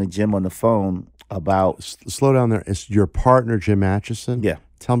talking to Jim on the phone about... Slow down there. It's your partner, Jim Aitchison? Yeah.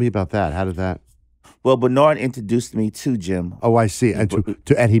 Tell me about that. How did that... Well, Bernard introduced me to Jim. Oh, I see. And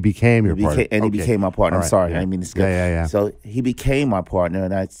and he became your partner. And he became my partner. Right. I'm sorry. Yeah. I didn't mean to skip. Yeah. So he became my partner.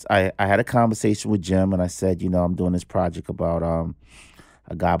 And I had a conversation with Jim. And I said, I'm doing this project about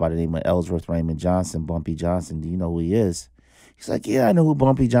a guy by the name of Ellsworth Raymond Johnson, Bumpy Johnson. Do you know who he is? He's like, yeah, I know who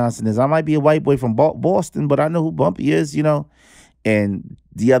Bumpy Johnson is. I might be a white boy from Boston, but I know who Bumpy is, And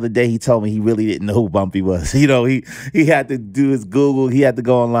the other day he told me he really didn't know who Bumpy was. He had to do his Google. He had to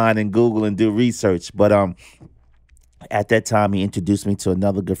go online and Google and do research. But at that time, he introduced me to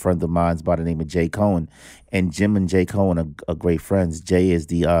another good friend of mine by the name of Jay Cohen. And Jim and Jay Cohen are great friends. Jay is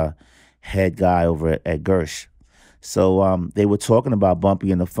the head guy over at Gersh. So they were talking about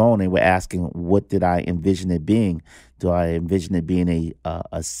Bumpy on the phone. They were asking, what did I envision it being? Do I envision it being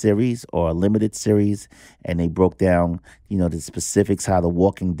a series or a limited series? And they broke down, the specifics, how The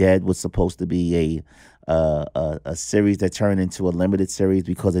Walking Dead was supposed to be a series that turned into a limited series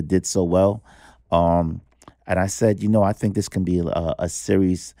because it did so well. And I said, I think this can be a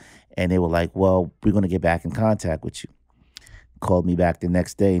series. And they were like, well, we're going to get back in contact with you. Called me back the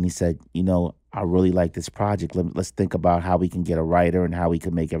next day and he said, I really like this project. Let's think about how we can get a writer and how we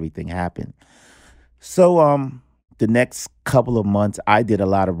can make everything happen. So the next couple of months, I did a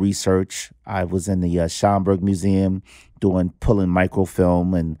lot of research. I was in the Schomburg Museum pulling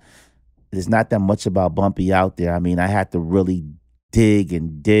microfilm, and there's not that much about Bumpy out there. I mean, I had to really dig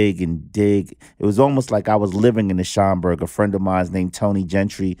and dig and dig. It was almost like I was living in the Schomburg. A friend of mine's named Tony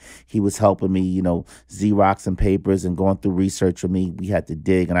Gentry, he was helping me, Xerox and papers and going through research with me. We had to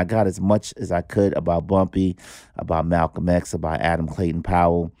dig, and I got as much as I could about Bumpy, about Malcolm X, about Adam Clayton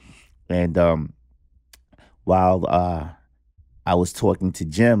Powell. And while I was talking to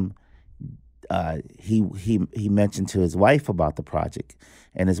Jim, he mentioned to his wife about the project,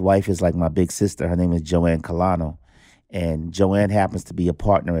 and his wife is like my big sister. Her name is Joanne Colano, and Joanne happens to be a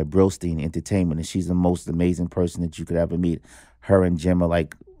partner at Brillstein Entertainment, and she's the most amazing person that you could ever meet. Her and Jim are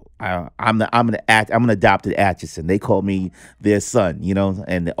like, I'm an adopted Atchison. They call me their son,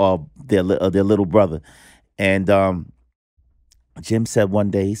 and their little brother. And Jim said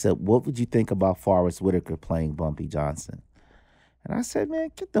one day, he said, "What would you think about Forrest Whitaker playing Bumpy Johnson?" And I said, "Man,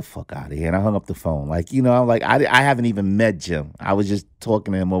 get the fuck out of here." And I hung up the phone. Like, I'm like, I haven't even met Jim. I was just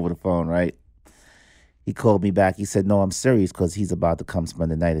talking to him over the phone, right? He called me back. He said, "No, I'm serious because he's about to come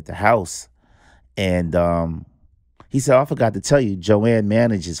spend the night at the house." And he said, "I forgot to tell you, Joanne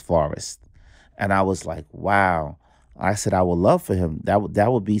manages Forrest." And I was like, wow. I said, "I would love for him. That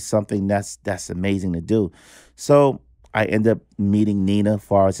would be something that's amazing to do." So I ended up meeting Nina,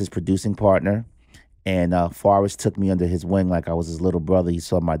 Forrest's producing partner. And Forrest took me under his wing like I was his little brother. He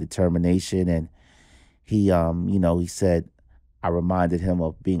saw my determination, and he said I reminded him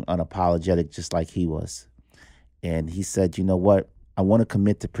of being unapologetic, just like he was. And he said, "You know what? I want to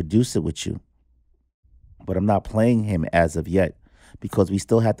commit to produce it with you, but I'm not playing him as of yet because we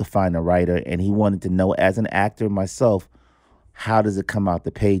still had to find a writer." And he wanted to know, as an actor myself, how does it come out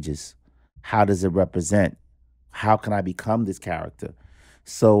the pages? How does it represent? How can I become this character?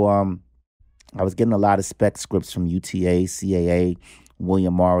 So I was getting a lot of spec scripts from UTA, CAA,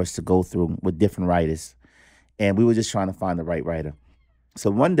 William Morris to go through with different writers. And we were just trying to find the right writer. So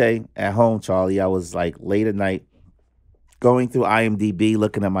one day at home, Charlie, I was like late at night going through IMDb,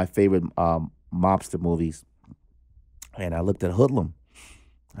 looking at my favorite mobster movies. And I looked at Hoodlum.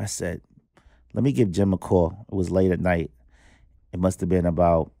 I said, let me give Jim a call. It was late at night. It must have been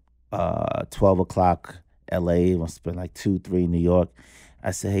about 12 o'clock LA. It must have been like 2, 3 New York. I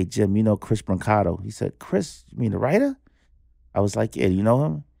said, "Hey, Jim, you know Chris Brancato?" He said, "Chris, you mean the writer?" I was like, "Yeah, do you know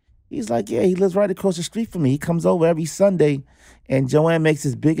him?" He's like, "Yeah, he lives right across the street from me. He comes over every Sunday, and Joanne makes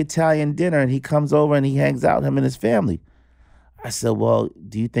this big Italian dinner, and he comes over and he hangs out, him and his family." I said, "Well,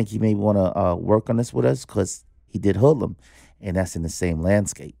 do you think he may want to work on this with us? Because he did Hoodlum, and that's in the same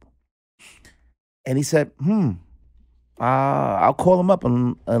landscape." And he said, I'll call him up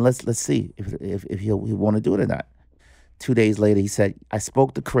and let's see if he'll want to do it or not." 2 days later, he said, "I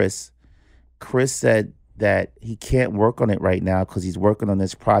spoke to Chris. Chris said that he can't work on it right now because he's working on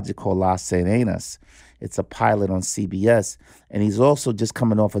this project called Las Sirenas. It's a pilot on CBS. And he's also just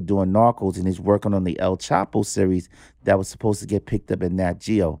coming off of doing Narcos, and he's working on the El Chapo series that was supposed to get picked up in Nat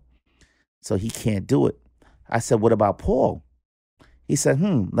Geo. So he can't do it." I said, "What about Paul?" He said,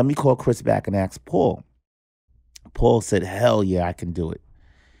 let me call Chris back and ask Paul." Paul said, "Hell yeah, I can do it."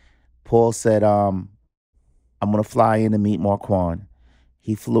 Paul said, "I'm going to fly in to meet Marquand."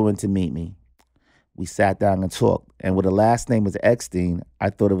 He flew in to meet me. We sat down and talked. And with the last name was Eckstein, I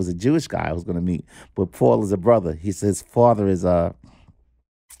thought it was a Jewish guy I was going to meet. But Paul is a brother. He says his father's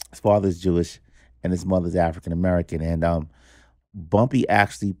Jewish and his mother's African American. And Bumpy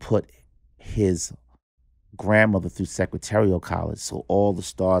actually put his grandmother through secretarial college, so all the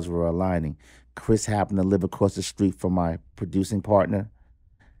stars were aligning. Chris happened to live across the street from my producing partner.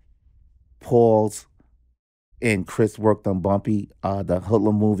 Paul's and Chris worked on Bumpy, the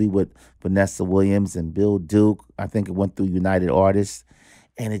Hoodlum movie with Vanessa Williams and Bill Duke. I think it went through United Artists.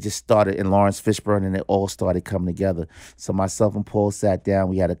 And it just started in Lawrence Fishburne, and it all started coming together. So myself and Paul sat down.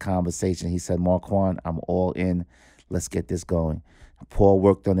 We had a conversation. He said, "Marquand, I'm all in. Let's get this going." Paul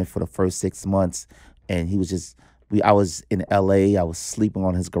worked on it for the first 6 months, and he was just I was in LA. I was sleeping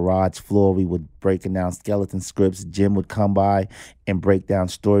on his garage floor. We were breaking down skeleton scripts. Jim would come by and break down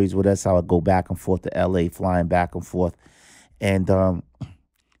stories with us. I would go back and forth to LA, flying back and forth. And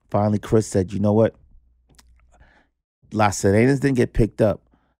finally, Chris said, "You know what? Las Serenas didn't get picked up,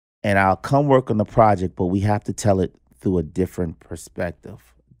 and I'll come work on the project, but we have to tell it through a different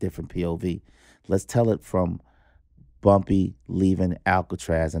perspective, different POV. Let's tell it from Bumpy leaving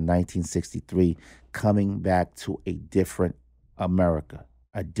Alcatraz in 1963, coming back to a different America,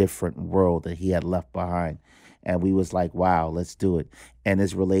 a different world that he had left behind." And we was like, wow, let's do it. And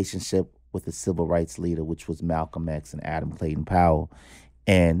his relationship with the civil rights leader, which was Malcolm X and Adam Clayton Powell.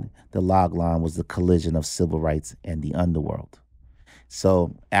 and the log line was the collision of civil rights and the underworld.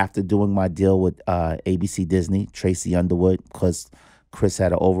 So after doing my deal with ABC Disney, Tracy Underwood, because Chris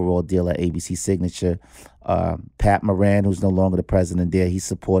had an overall deal at ABC Signature, Pat Moran, who's no longer the president there, he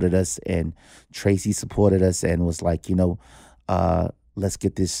supported us, and Tracy supported us, and was like, let's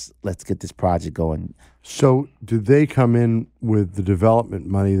get this project going. So, did they come in with the development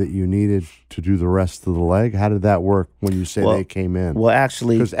money that you needed to do the rest of the leg? How did that work when you say they came in? Well,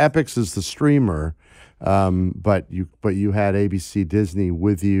 actually, because Epix is the streamer, but you had ABC Disney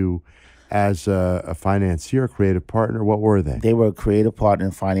with you as a financier, creative partner. What were they? They were a creative partner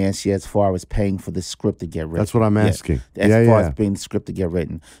and financier as far as paying for the script to get written. That's what I'm asking. As far as paying the script to get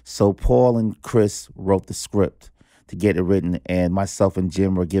written. So Paul and Chris wrote the script to get it written, and myself and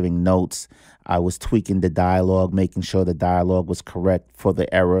Jim were giving notes. I was tweaking the dialogue, making sure the dialogue was correct for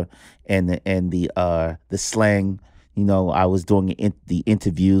the era and the slang. I was doing the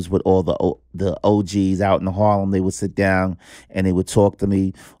interviews with all the OGs out in Harlem. They would sit down and they would talk to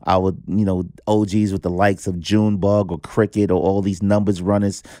me. I would, OGs with the likes of Junebug or Cricket or all these numbers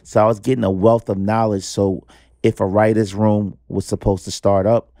runners. So I was getting a wealth of knowledge. So if a writer's room was supposed to start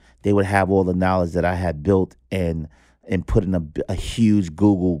up, they would have all the knowledge that I had built and put in a huge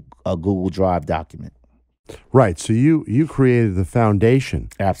Google Drive document. Right. So you created the foundation.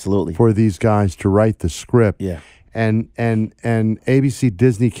 Absolutely. For these guys to write the script. Yeah. And ABC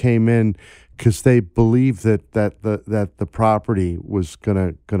Disney came in because they believed that the property was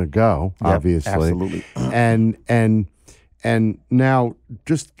gonna go, yep, obviously. Absolutely. And now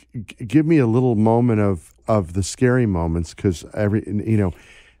just give me a little moment of the scary moments, because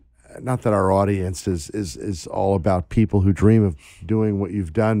not that our audience is all about people who dream of doing what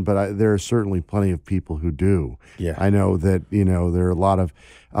you've done, but there are certainly plenty of people who do. Yeah. I know that there are a lot of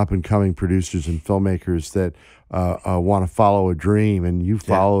up and coming producers and filmmakers that want to follow a dream, and you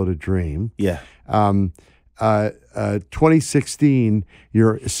followed a dream. Yeah. 2016,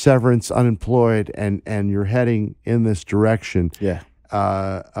 you're severance, unemployed, and you're heading in this direction. Yeah.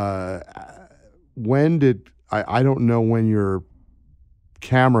 When did I don't know when your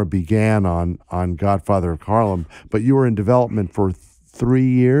camera began on Godfather of Harlem, but you were in development for 3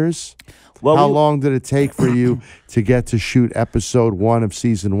 years. Well, how long did it take for you to get to shoot episode 1 of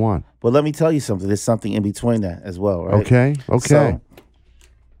season 1? Well, let me tell you something. There's something in between that as well, right? Okay. So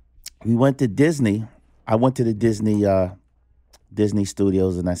we went to Disney. I went to the Disney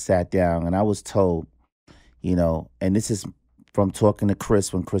studios, and I sat down, and I was told, and this is from talking to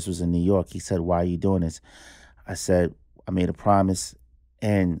Chris when Chris was in New York. He said, "Why are you doing this?" I said, "I made a promise,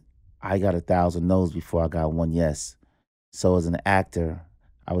 and I got 1,000 no's before I got one yes." So as an actor,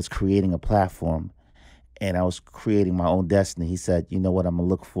 I was creating a platform, and I was creating my own destiny. He said, "You know what? I'm going to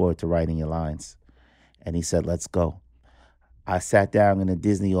look forward to writing your lines." And he said, "Let's go." I sat down in the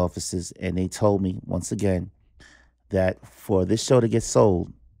Disney offices, and they told me once again that for this show to get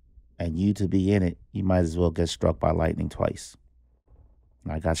sold and you to be in it, you might as well get struck by lightning twice.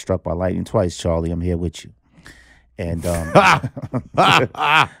 And I got struck by lightning twice, Charlie. I'm here with you. And so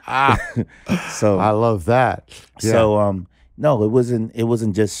I love that. Yeah. So no, it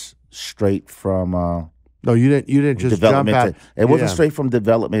wasn't just straight from no, you didn't just jump out. It wasn't straight from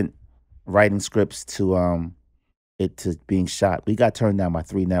development, writing scripts to it to being shot. We got turned down by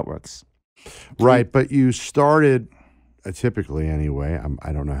 3 networks. Right, but you started typically anyway.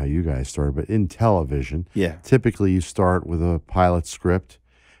 I don't know how you guys started, but in television, typically you start with a pilot script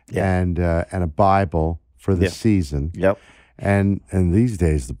and a Bible for the season. Yep. And these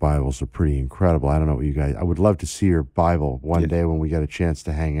days the Bibles are pretty incredible. I don't know what you guys. I would love to see your Bible one day when we get a chance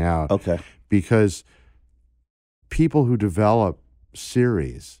to hang out. Okay. Because people who develop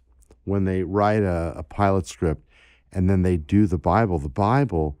series, when they write a pilot script and then they do the Bible,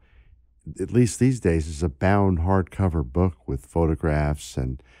 at least these days, is a bound hardcover book with photographs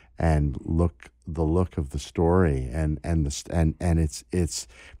and the look of the story and it's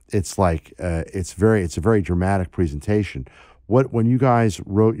like it's a very dramatic presentation. When you guys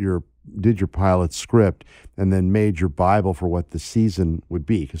did your pilot script and then made your Bible for what the season would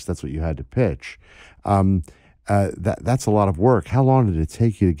be, because that's what you had to pitch, that's a lot of work. How long did it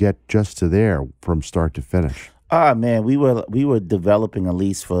take you to get just to there from start to finish? Man, we were developing a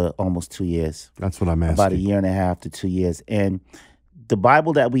lease for almost 2 years. That's what I'm asking. About 1.5 to 2 years, and the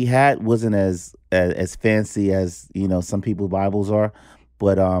Bible that we had wasn't as fancy as some people's Bibles are,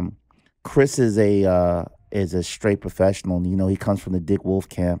 but Chris is a straight professional. He comes from the Dick Wolf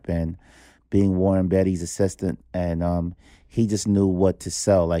camp and being Warren Beatty's assistant, and he just knew what to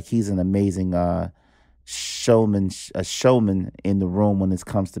sell. Like, he's an amazing showman in the room when it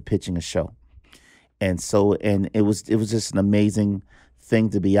comes to pitching a show. And it was just an amazing thing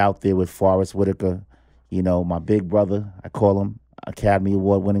to be out there with Forrest Whitaker. You know, my big brother, I call him, Academy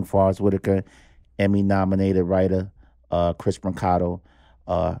Award winning Forrest Whitaker, Emmy nominated writer Chris Brancato,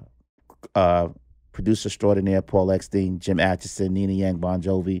 uh, uh, producer extraordinaire Paul Eckstein, Jim Atchison, Nina Yang, Bon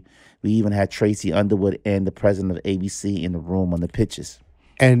Jovi. We even had Tracy Underwood and the president of ABC in the room on the pitches.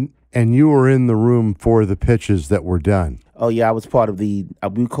 And you were in the room for the pitches that were done. Oh yeah, I was part of the.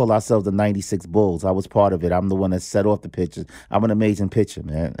 We call ourselves the '96 Bulls. I was part of it. I'm the one that set off the pitches. I'm an amazing pitcher,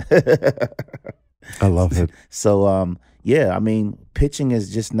 man. I love it. So yeah, I mean, pitching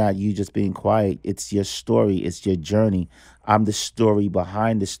is just not you just being quiet. It's your story. It's your journey. I'm the story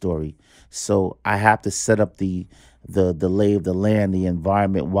behind the story. So I have to set up the lay of the land, the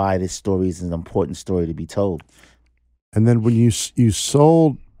environment, why this story is an important story to be told. And then when you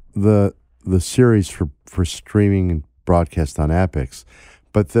sold the series for streaming and broadcast on Epix,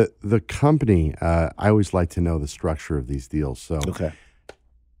 but the company, I always like to know the structure of these deals. So Okay.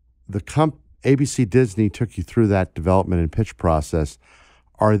 the ABC Disney took you through that development and pitch process.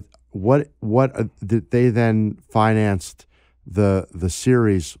 Did they then financed the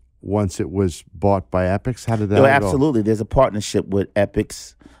series once it was bought by Epix? How did that No, go? absolutely. There's a partnership with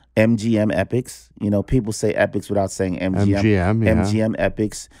Epix, MGM Epix. You know, people say Epix without saying MGM. MGM, yeah. MGM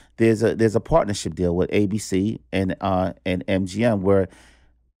Epix. There's a partnership deal with ABC and MGM where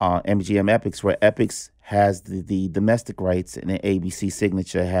MGM Epix, where Epix has the domestic rights and then ABC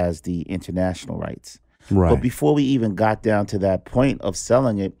Signature has the international rights. Right. But before we even got down to that point of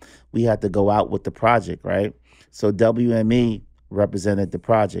selling it, we had to go out with the project, right? So WME represented the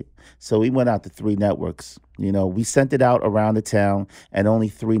project. So we went out to 3 networks. You know, we sent it out around the town and only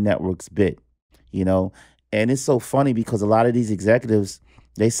 3 networks bid, you know. And it's so funny because a lot of these executives,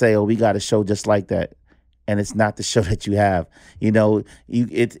 they say, oh, we got a show just like that. And it's not the show that you have. You know,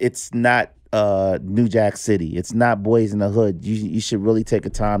 it's not New Jack City. It's not Boys in the Hood. You should really take a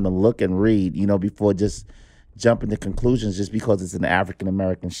time to look and read, you know, before just jumping to conclusions just because it's an African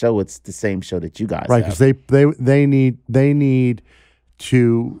American show. It's the same show that you guys Right, have. because they need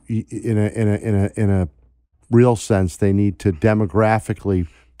to, in a real sense, they need to demographically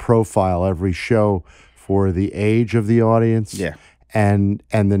profile every show for the age of the audience, Yeah. and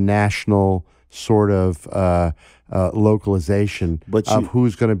the national sort of localization But of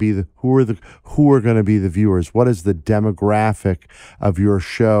who's going to be who are going to be the viewers. What is the demographic of your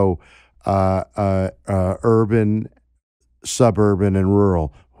show? Urban, suburban, and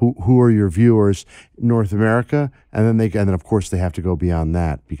rural. Who are your viewers? North America, and then of course they have to go beyond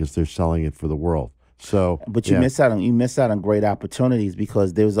that because they're selling it for the world. So, But you miss out on great opportunities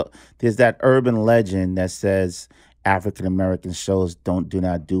because there's that urban legend that says African American shows do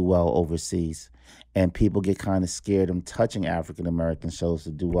not do well overseas, and people get kind of scared of touching African American shows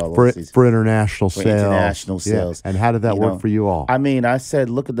to do well overseas for international for sales. international sales. Yeah. And how did that work for you all? I mean, I said,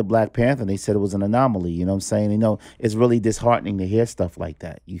 look at the Black Panther. They said it was an anomaly. You know what I'm saying? You know, it's really disheartening to hear stuff like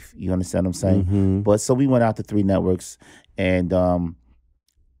that. You understand what I'm saying? Mm-hmm. But so we went out to 3 networks, and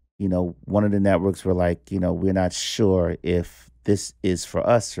you know, one of the networks were like, you know, we're not sure if this is for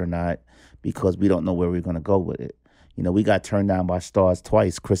us or not because we don't know where we're going to go with it. You know, we got turned down by Stars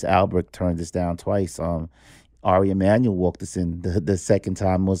twice. Chris Albert turned us down twice. Ari Emanuel walked us in the second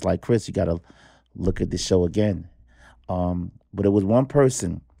time, was like, Chris, you got to look at the show again. But it was one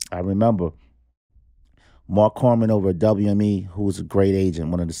person, I remember, Mark Corman over at WME, who was a great agent,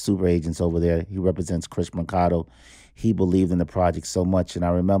 one of the super agents over there. He represents Chris Brancato. He believed in the project so much. And I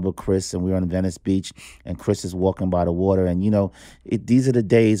remember Chris, and we were on Venice Beach, and Chris is walking by the water. And, you know, these are the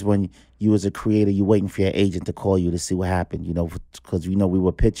days when you as a creator, you're waiting for your agent to call you to see what happened, you know, because, you know, we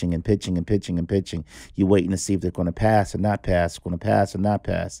were pitching and pitching and pitching and pitching. You're waiting to see if they're going to pass or not pass, going to pass or not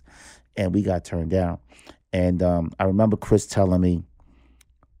pass. And we got turned down. And I remember Chris telling me,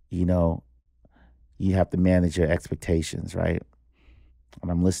 you know, you have to manage your expectations, right?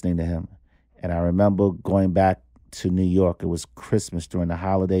 And I'm listening to him. And I remember going back to New York. It was Christmas during the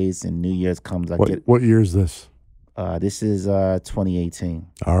holidays, and New Year's comes. What year is this? This is 2018.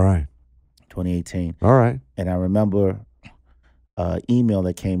 All right. 2018. All right. And I remember email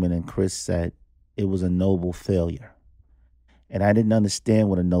that came in, and Chris said it was a noble failure. And I didn't understand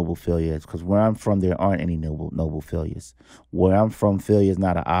what a noble failure is because where I'm from, there aren't any noble failures. Where I'm from, failure is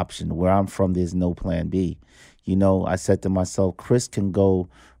not an option. Where I'm from, there's no plan B. You know, I said to myself, Chris can go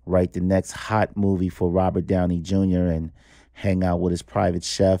write the next hot movie for Robert Downey Jr. and hang out with his private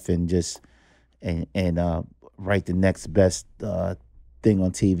chef and just and write the next best thing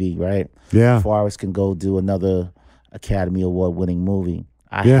on TV, right? Yeah. Forrest can go do another Academy Award winning movie.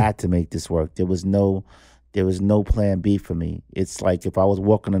 I had to make this work. There was no There was no plan B for me. It's like if I was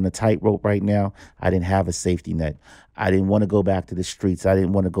walking on a tightrope right now, I didn't have a safety net. I didn't want to go back to the streets. I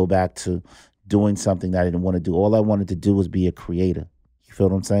didn't want to go back to doing something that I didn't want to do. All I wanted to do was be a creator. You feel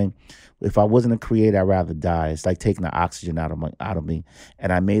what I'm saying? If I wasn't a creator, I'd rather die. It's like taking the oxygen out of me.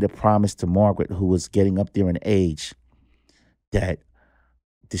 And I made a promise to Margaret, who was getting up there in age, that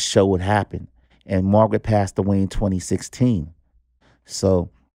the show would happen. And Margaret passed away in 2016. So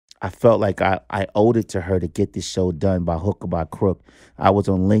I felt like I owed it to her to get this show done by hook or by crook. I was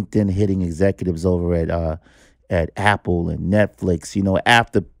on LinkedIn hitting executives over at Apple and Netflix,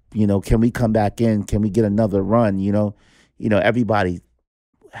 after, can we come back in? Can we get another run? Everybody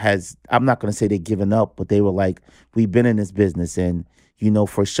has, I'm not going to say they're giving up, but they were like, we've been in this business, and,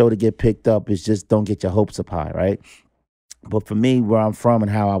 for a show to get picked up, it's just don't get your hopes up high, right? But for me, where I'm from and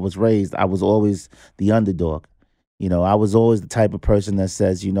how I was raised, I was always the underdog. I was always the type of person that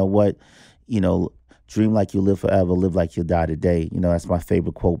says, you know what, dream like you live forever, live like you die today. That's my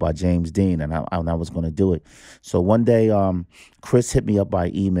favorite quote by James Dean, and I was going to do it. So one day, Chris hit me up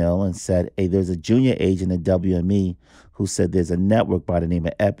by email and said, hey, there's a junior agent at WME who said there's a network by the name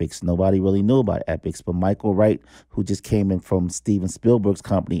of Epix. Nobody really knew about Epix, but Michael Wright, who just came in from Steven Spielberg's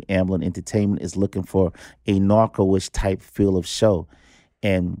company, Amblin Entertainment, is looking for a narco-ish type feel of show.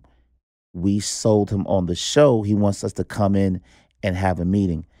 And we sold him on the show. He wants us to come in and have a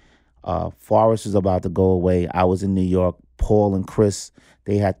meeting. Forrest was about to go away. I was in New York. Paul and Chris,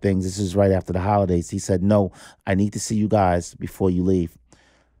 they had things. This is right after the holidays. He said, no, I need to see you guys before you leave.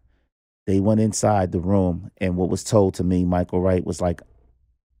 They went inside the room, and what was told to me, Michael Wright was like,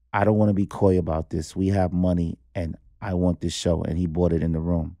 I don't want to be coy about this. We have money, and I want this show. And he bought it in the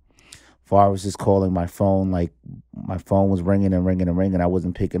room. Forrest is calling my phone, like my phone was ringing and ringing and ringing. I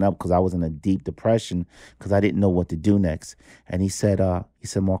wasn't picking up because I was in a deep depression because I didn't know what to do next. And he said,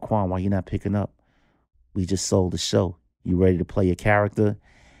 Marquand, why you not picking up? We just sold the show. You ready to play your character?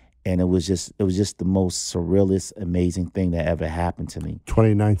 And it was just the most surrealist, amazing thing that ever happened to me.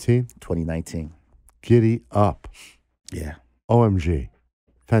 2019? 2019. Giddy up. Yeah. OMG.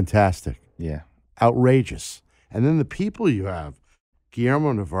 Fantastic. Yeah. Outrageous. And then the people you have.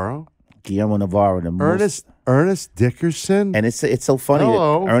 Guillermo Navarro, the Ernest Dickerson. And it's so funny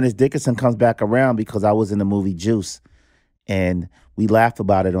Hello. that Ernest Dickerson comes back around because I was in the movie Juice, and we laughed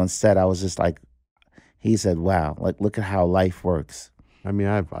about it on set. I was just like, he said, wow, like, look at how life works. I mean,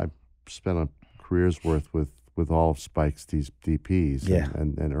 I've spent a career's worth with all of Spike's DPs. Yeah.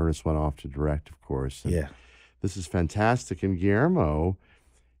 And Ernest went off to direct, of course. And yeah. This is fantastic. And Guillermo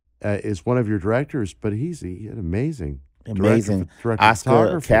is one of your directors, but he's an amazing director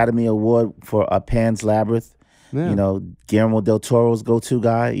Oscar Academy Award for Pan's Labyrinth. Yeah. Guillermo del Toro's go-to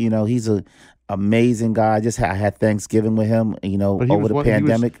guy. He's an amazing guy. I had Thanksgiving with him, over the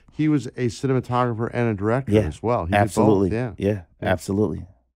pandemic. He was a cinematographer and a director as well. He absolutely. Did both. Yeah, absolutely.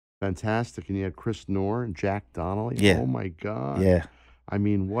 Fantastic. And you had Chris Knorr and Jack Donnelly. Yeah. Oh, my God. Yeah. I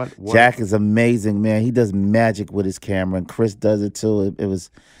mean, what? Jack is amazing, man. He does magic with his camera, and Chris does it too. It was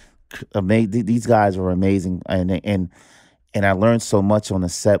amazing. These guys were amazing, and I learned so much on the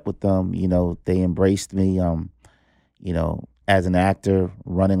set with them. They embraced me, as an actor,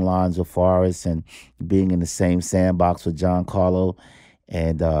 running lines with Forrest and being in the same sandbox with Giancarlo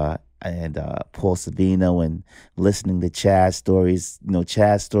and Paul Savino, and listening to Chad's stories.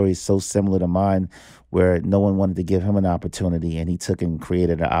 Chad's story is so similar to mine, where no one wanted to give him an opportunity, and he took and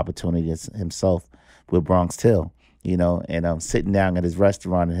created an opportunity himself with Bronx Tale. And I'm sitting down at his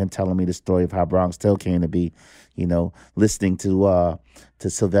restaurant and him telling me the story of how Bronx Tale came to be, listening to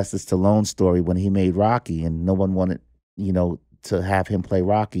Sylvester Stallone's story when he made Rocky, and no one wanted, to have him play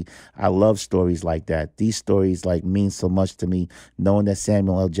Rocky. I love stories like that. These stories mean so much to me, knowing that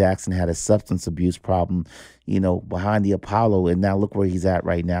Samuel L. Jackson had a substance abuse problem, behind the Apollo, and now look where he's at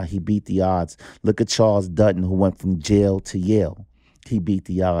right now. He beat the odds. Look at Charles Dutton, who went from jail to Yale. He beat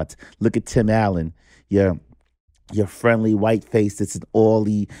the odds. Look at Tim Allen, your friendly white face that's in all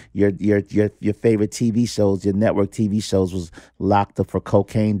your favorite TV shows, your network TV shows, was locked up for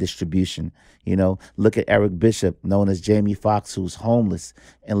cocaine distribution. Look at Eric Bishop, known as Jamie Foxx, who's homeless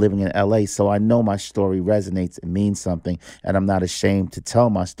and living in LA. So I know my story resonates and means something, and I'm not ashamed to tell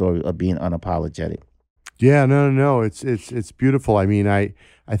my story of being unapologetic. Yeah, no. It's beautiful. I mean, I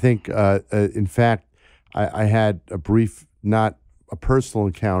think, in fact, I had a brief, not a personal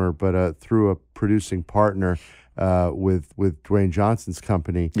encounter, but through a producing partner with Dwayne Johnson's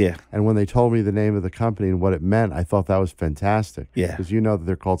company. Yeah. And when they told me the name of the company and what it meant, I thought that was fantastic. Yeah. Because that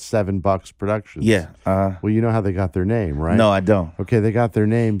they're called $7 Productions. Yeah. Well, you know how they got their name, right? No, I don't. Okay, they got their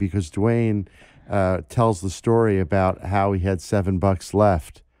name because Dwayne tells the story about how he had $7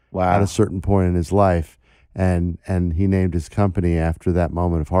 left Wow. at a certain point in his life. and he named his company after that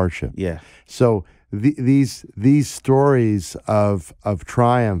moment of hardship. Yeah. So these stories of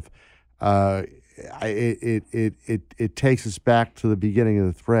triumph, it takes us back to the beginning of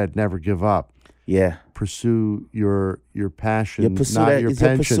the thread. Never give up. Yeah. Pursue your passion, Your pursuit, not your it's your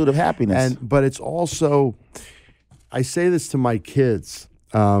pension. pursuit of happiness. But it's also, I say this to my kids.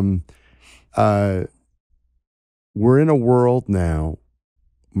 We're in a world now.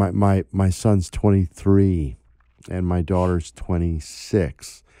 My son's 23, and my daughter's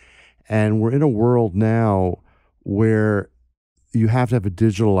 26, and we're in a world now where you have to have a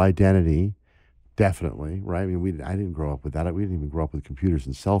digital identity. Definitely, right? I mean, I didn't grow up with that. We didn't even grow up with computers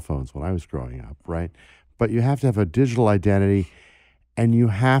and cell phones when I was growing up, right? But you have to have a digital identity, and you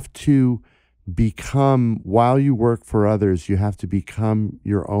have to become, while you work for others, you have to become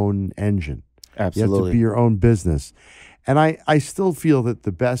your own engine. Absolutely. You have to be your own business. And I still feel that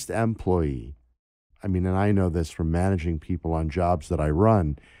the best employee, I mean, and I know this from managing people on jobs that I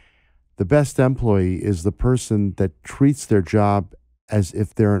run, the best employee is the person that treats their job as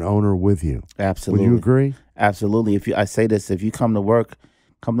if they're an owner with you. Absolutely. Would you agree? Absolutely. I say this, if you come to work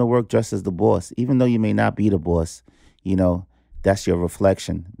dressed as the boss, even though you may not be the boss, that's your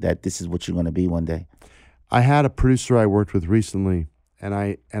reflection that this is what you're going to be one day. I had a producer I worked with recently, and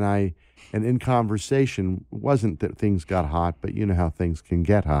in conversation, it wasn't that things got hot, but you know how things can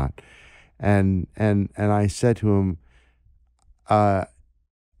get hot. And I said to him, I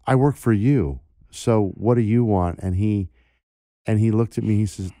work for you, so what do you want? And he looked at me, he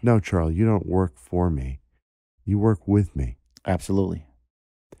says, no, Charlie, you don't work for me. You work with me. Absolutely.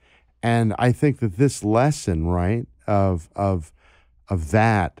 And I think that this lesson, right, of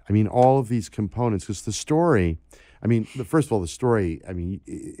that, I mean, all of these components, because the story, I mean, first of all, the story, I mean,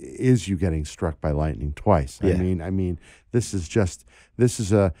 is you getting struck by lightning twice. Yeah. I mean, this is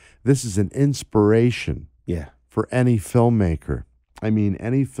an inspiration. Yeah. For any filmmaker. I mean,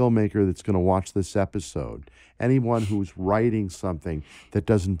 any filmmaker that's going to watch this episode, anyone who's writing something that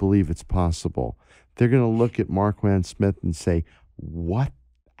doesn't believe it's possible, they're going to look at Marquand Smith and say, "What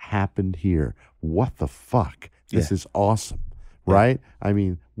happened here? What the fuck? This is awesome." Right? I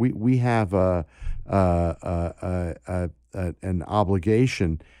mean, we have an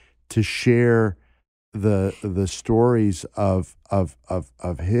obligation to share the stories of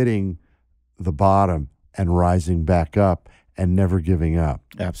hitting the bottom and rising back up and never giving up.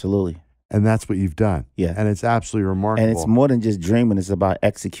 Absolutely. And that's what you've done. Yeah. And it's absolutely remarkable. And it's more than just dreaming, it's about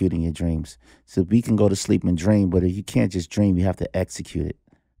executing your dreams. So we can go to sleep and dream, but if you can't just dream, you have to execute it.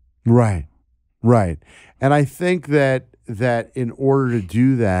 Right. Right. And I think that in order to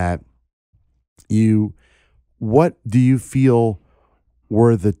do that, what do you feel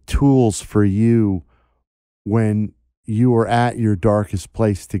were the tools for you when you were at your darkest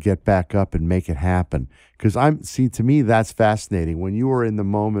place to get back up and make it happen? Because to me, that's fascinating. When you were in the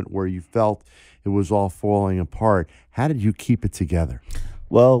moment where you felt it was all falling apart, how did you keep it together?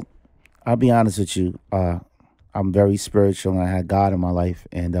 Well, I'll be honest with you. I'm very spiritual, and I had God in my life.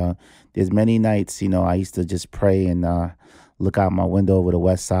 And there's many nights, I used to just pray and look out my window over the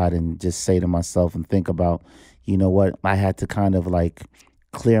west side and just say to myself and think about, what, I had to kind of like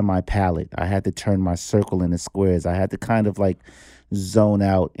clear my palette. I had to turn my circle into squares. I had to kind of like zone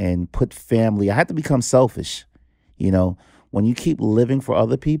out and put family. I had to become selfish. When you keep living for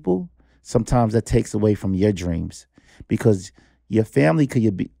other people, sometimes that takes away from your dreams, because your family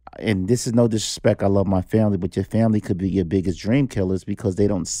could be, and this is no disrespect, I love my family, but your family could be your biggest dream killers because they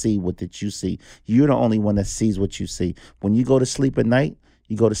don't see what that you see. You're the only one that sees what you see. When you go to sleep at night,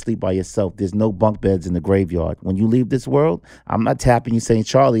 you go to sleep by yourself. There's no bunk beds in the graveyard. When you leave this world, I'm not tapping you saying,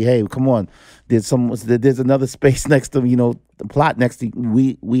 Charlie, hey, come on. There's another space next to, the plot next to,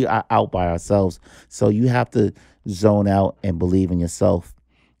 we are out by ourselves. So you have to zone out and believe in yourself.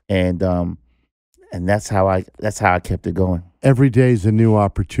 And that's how I kept it going. Every day is a new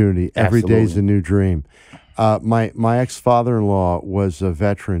opportunity. Every day is a new dream. My ex-father-in-law was a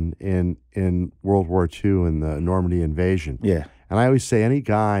veteran in World War II in the Normandy invasion. Yeah. And I always say any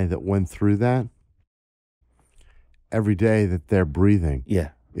guy that went through that, every day that they're breathing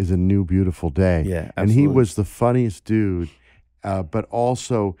is a new, beautiful day. Yeah, absolutely. And he was the funniest dude, but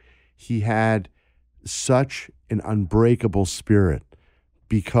also he had such an unbreakable spirit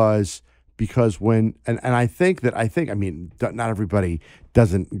because when, and I think, I mean, not everybody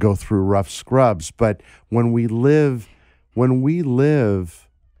doesn't go through rough scrubs, but when we live,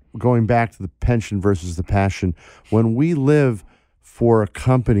 going back to the pension versus the passion, when we live for a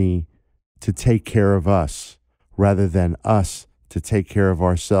company to take care of us rather than us to take care of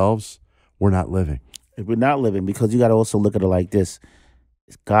ourselves, we're not living. We're not living, because you got to also look at it like this.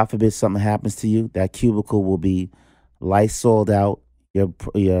 God forbid something happens to you, that cubicle will be Lysoled out. Your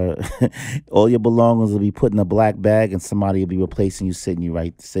all your belongings will be put in a black bag, and somebody will be replacing you, sitting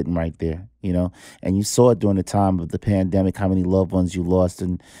right there. And you saw it during the time of the pandemic, how many loved ones you lost,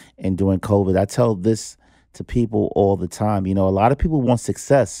 and during COVID. I tell this to people all the time. A lot of people want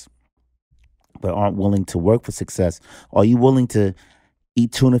success, but aren't willing to work for success. Are you willing to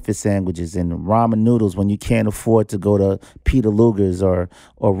eat tuna fish sandwiches and ramen noodles when you can't afford to go to Peter Luger's or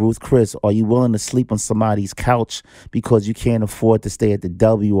Ruth Chris? Are you willing to sleep on somebody's couch because you can't afford to stay at the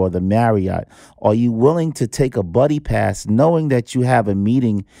W or the Marriott? Are you willing to take a buddy pass knowing that you have a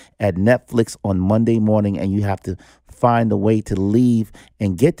meeting at Netflix on Monday morning and you have to find a way to leave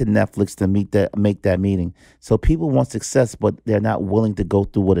and get to Netflix to make that meeting? So people want success, but they're not willing to go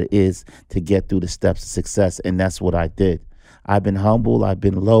through what it is to get through the steps of success, and that's what I did. I've been humble, I've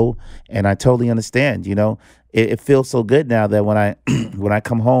been low, and I totally understand. It feels so good now that when I when I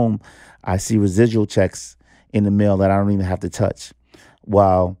come home, I see residual checks in the mail that I don't even have to touch.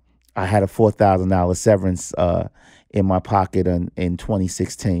 While I had a $4,000 severance in my pocket in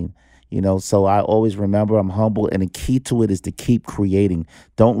 2016. So I always remember I'm humble, and the key to it is to keep creating.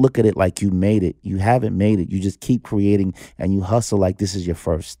 Don't look at it like you made it. You haven't made it. You just keep creating, and you hustle like this is your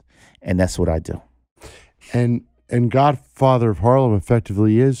first, and that's what I do. And Godfather of Harlem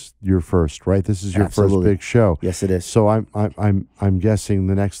effectively is your first, right? This is your Absolutely. first big show. Yes, it is. So I'm guessing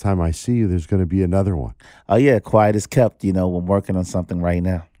the next time I see you, there's going to be another one. Oh yeah, quiet is kept. I'm working on something right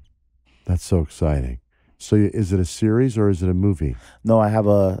now. That's so exciting. So is it a series or is it a movie? No, I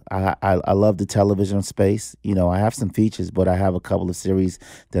love the television space. I have some features, but I have a couple of series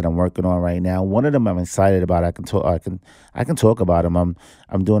that I'm working on right now. One of them I'm excited about. I can talk about them.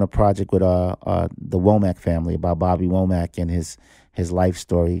 I'm doing a project with the Womack family about Bobby Womack and his life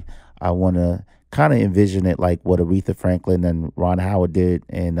story. I want to kind of envision it like what Aretha Franklin and Ron Howard did,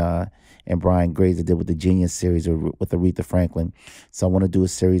 and Brian Grazer did with the Genius series with Aretha Franklin. So I want to do a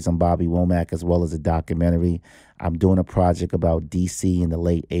series on Bobby Womack as well as a documentary. I'm doing a project about D.C. in the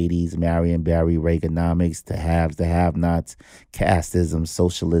late 80s, Marion Barry, Reaganomics, the haves, the have-nots, casteism,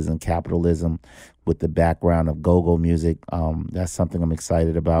 socialism, capitalism, with the background of go-go music. That's something I'm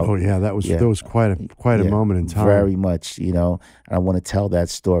excited about. Oh yeah, that was quite a moment in time. Very much, and I want to tell that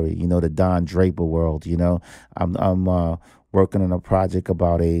story. The Don Draper world. I'm working on a project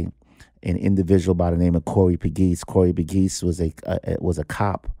about an individual by the name of Corey Pegues. Corey Pegues was a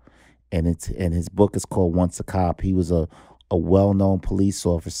cop, and his book is called Once a Cop. He was a well-known police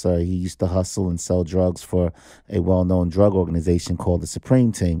officer. He used to hustle and sell drugs for a well-known drug organization called the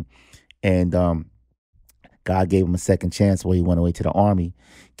Supreme Team, and God gave him a second chance where he went away to the Army,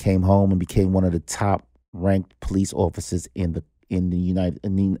 came home and became one of the top-ranked police officers in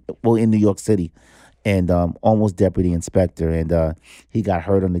New York City, and almost deputy inspector. And he got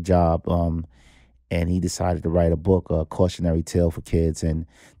hurt on the job, and he decided to write a book, A Cautionary Tale for Kids. And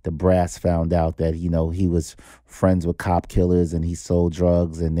the brass found out that, he was friends with cop killers and he sold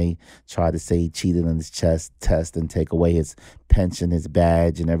drugs, and they tried to say he cheated on his test and take away his pension, his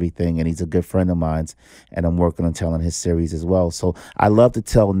badge and everything. And he's a good friend of mine, and I'm working on telling his series as well. So I love to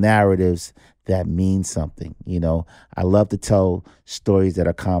tell narratives that mean something. I love to tell stories that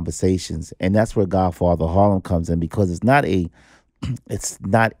are conversations, and that's where Godfather Harlem comes in, because it's not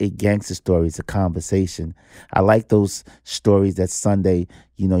a gangster story. It's a conversation. I like those stories that Sunday,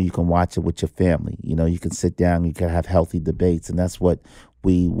 you can watch it with your family. You can sit down, you can have healthy debates, and that's what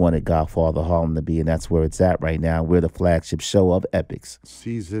we wanted Godfather Harlem to be, and that's where it's at right now. We're the flagship show of Epics.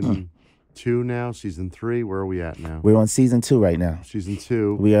 Season 2 now, season 3. Where are we at now? We're on season 2 right now. Season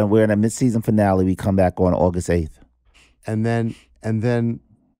 2. We're in a mid-season finale. We come back on August 8th. And then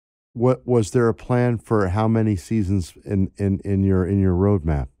what was there a plan for how many seasons in your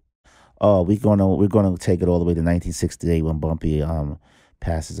roadmap? Oh, we're gonna take it all the way to 1968 when Bumpy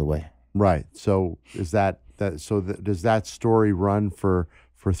passes away. Right. So does that story run for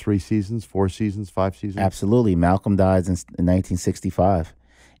 3 seasons, 4 seasons, 5 seasons? Absolutely. Malcolm dies in 1965.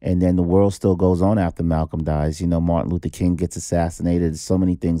 And then the world still goes on after Malcolm dies. Martin Luther King gets assassinated. So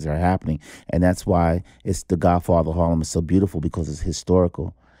many things are happening. And that's why it's The Godfather Harlem is so beautiful, because it's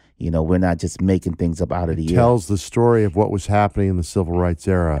historical. We're not just making things up out of the air. It tells the story of what was happening in the civil rights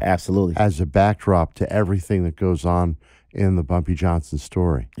era. Absolutely. As a backdrop to everything that goes on in the Bumpy Johnson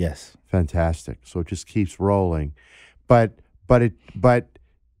story. Yes. Fantastic. So it just keeps rolling. But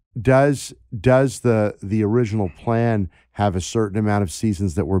does the original plan have a certain amount of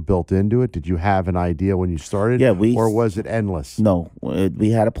seasons that were built into it? Did you have an idea when you started? Yeah, or was it endless? No, we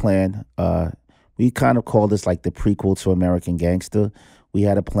had a plan. We kind of called this like the prequel to American Gangster. We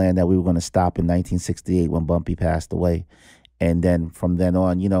had a plan that we were going to stop in 1968 when Bumpy passed away. and then from then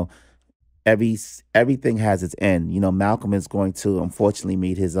on, everything has its end. Malcolm is going to unfortunately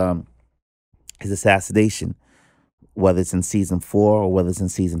meet his assassination, whether it's in season 4 or whether it's in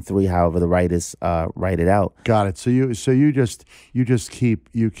season 3, however the writers write it out. Got it. So you just keep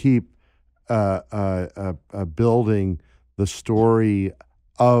building the story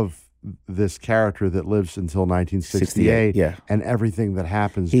of this character that lives until 1968, yeah, and everything that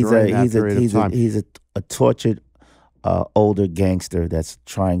happens during that period of time. He's a tortured older gangster that's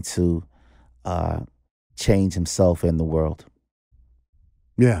trying to change himself and the world.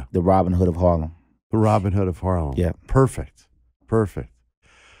 Yeah, the Robin Hood of Harlem. The Robin Hood of Harlem. Yeah, perfect.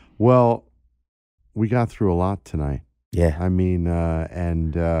 Well, we got through a lot tonight. Yeah, I mean,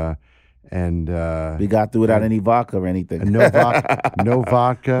 and we got through without any vodka or anything. No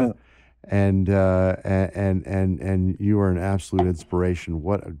vodka. And you are an absolute inspiration.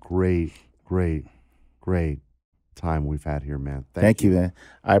 What a great time we've had here, man. Thank you, man.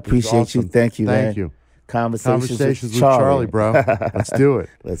 I appreciate you. Thank you, man. Thank you. Conversations with Charlie, bro. Let's do it.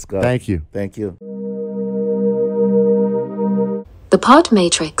 Let's go. Thank you. Thank you. The Pod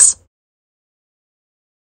Matrix.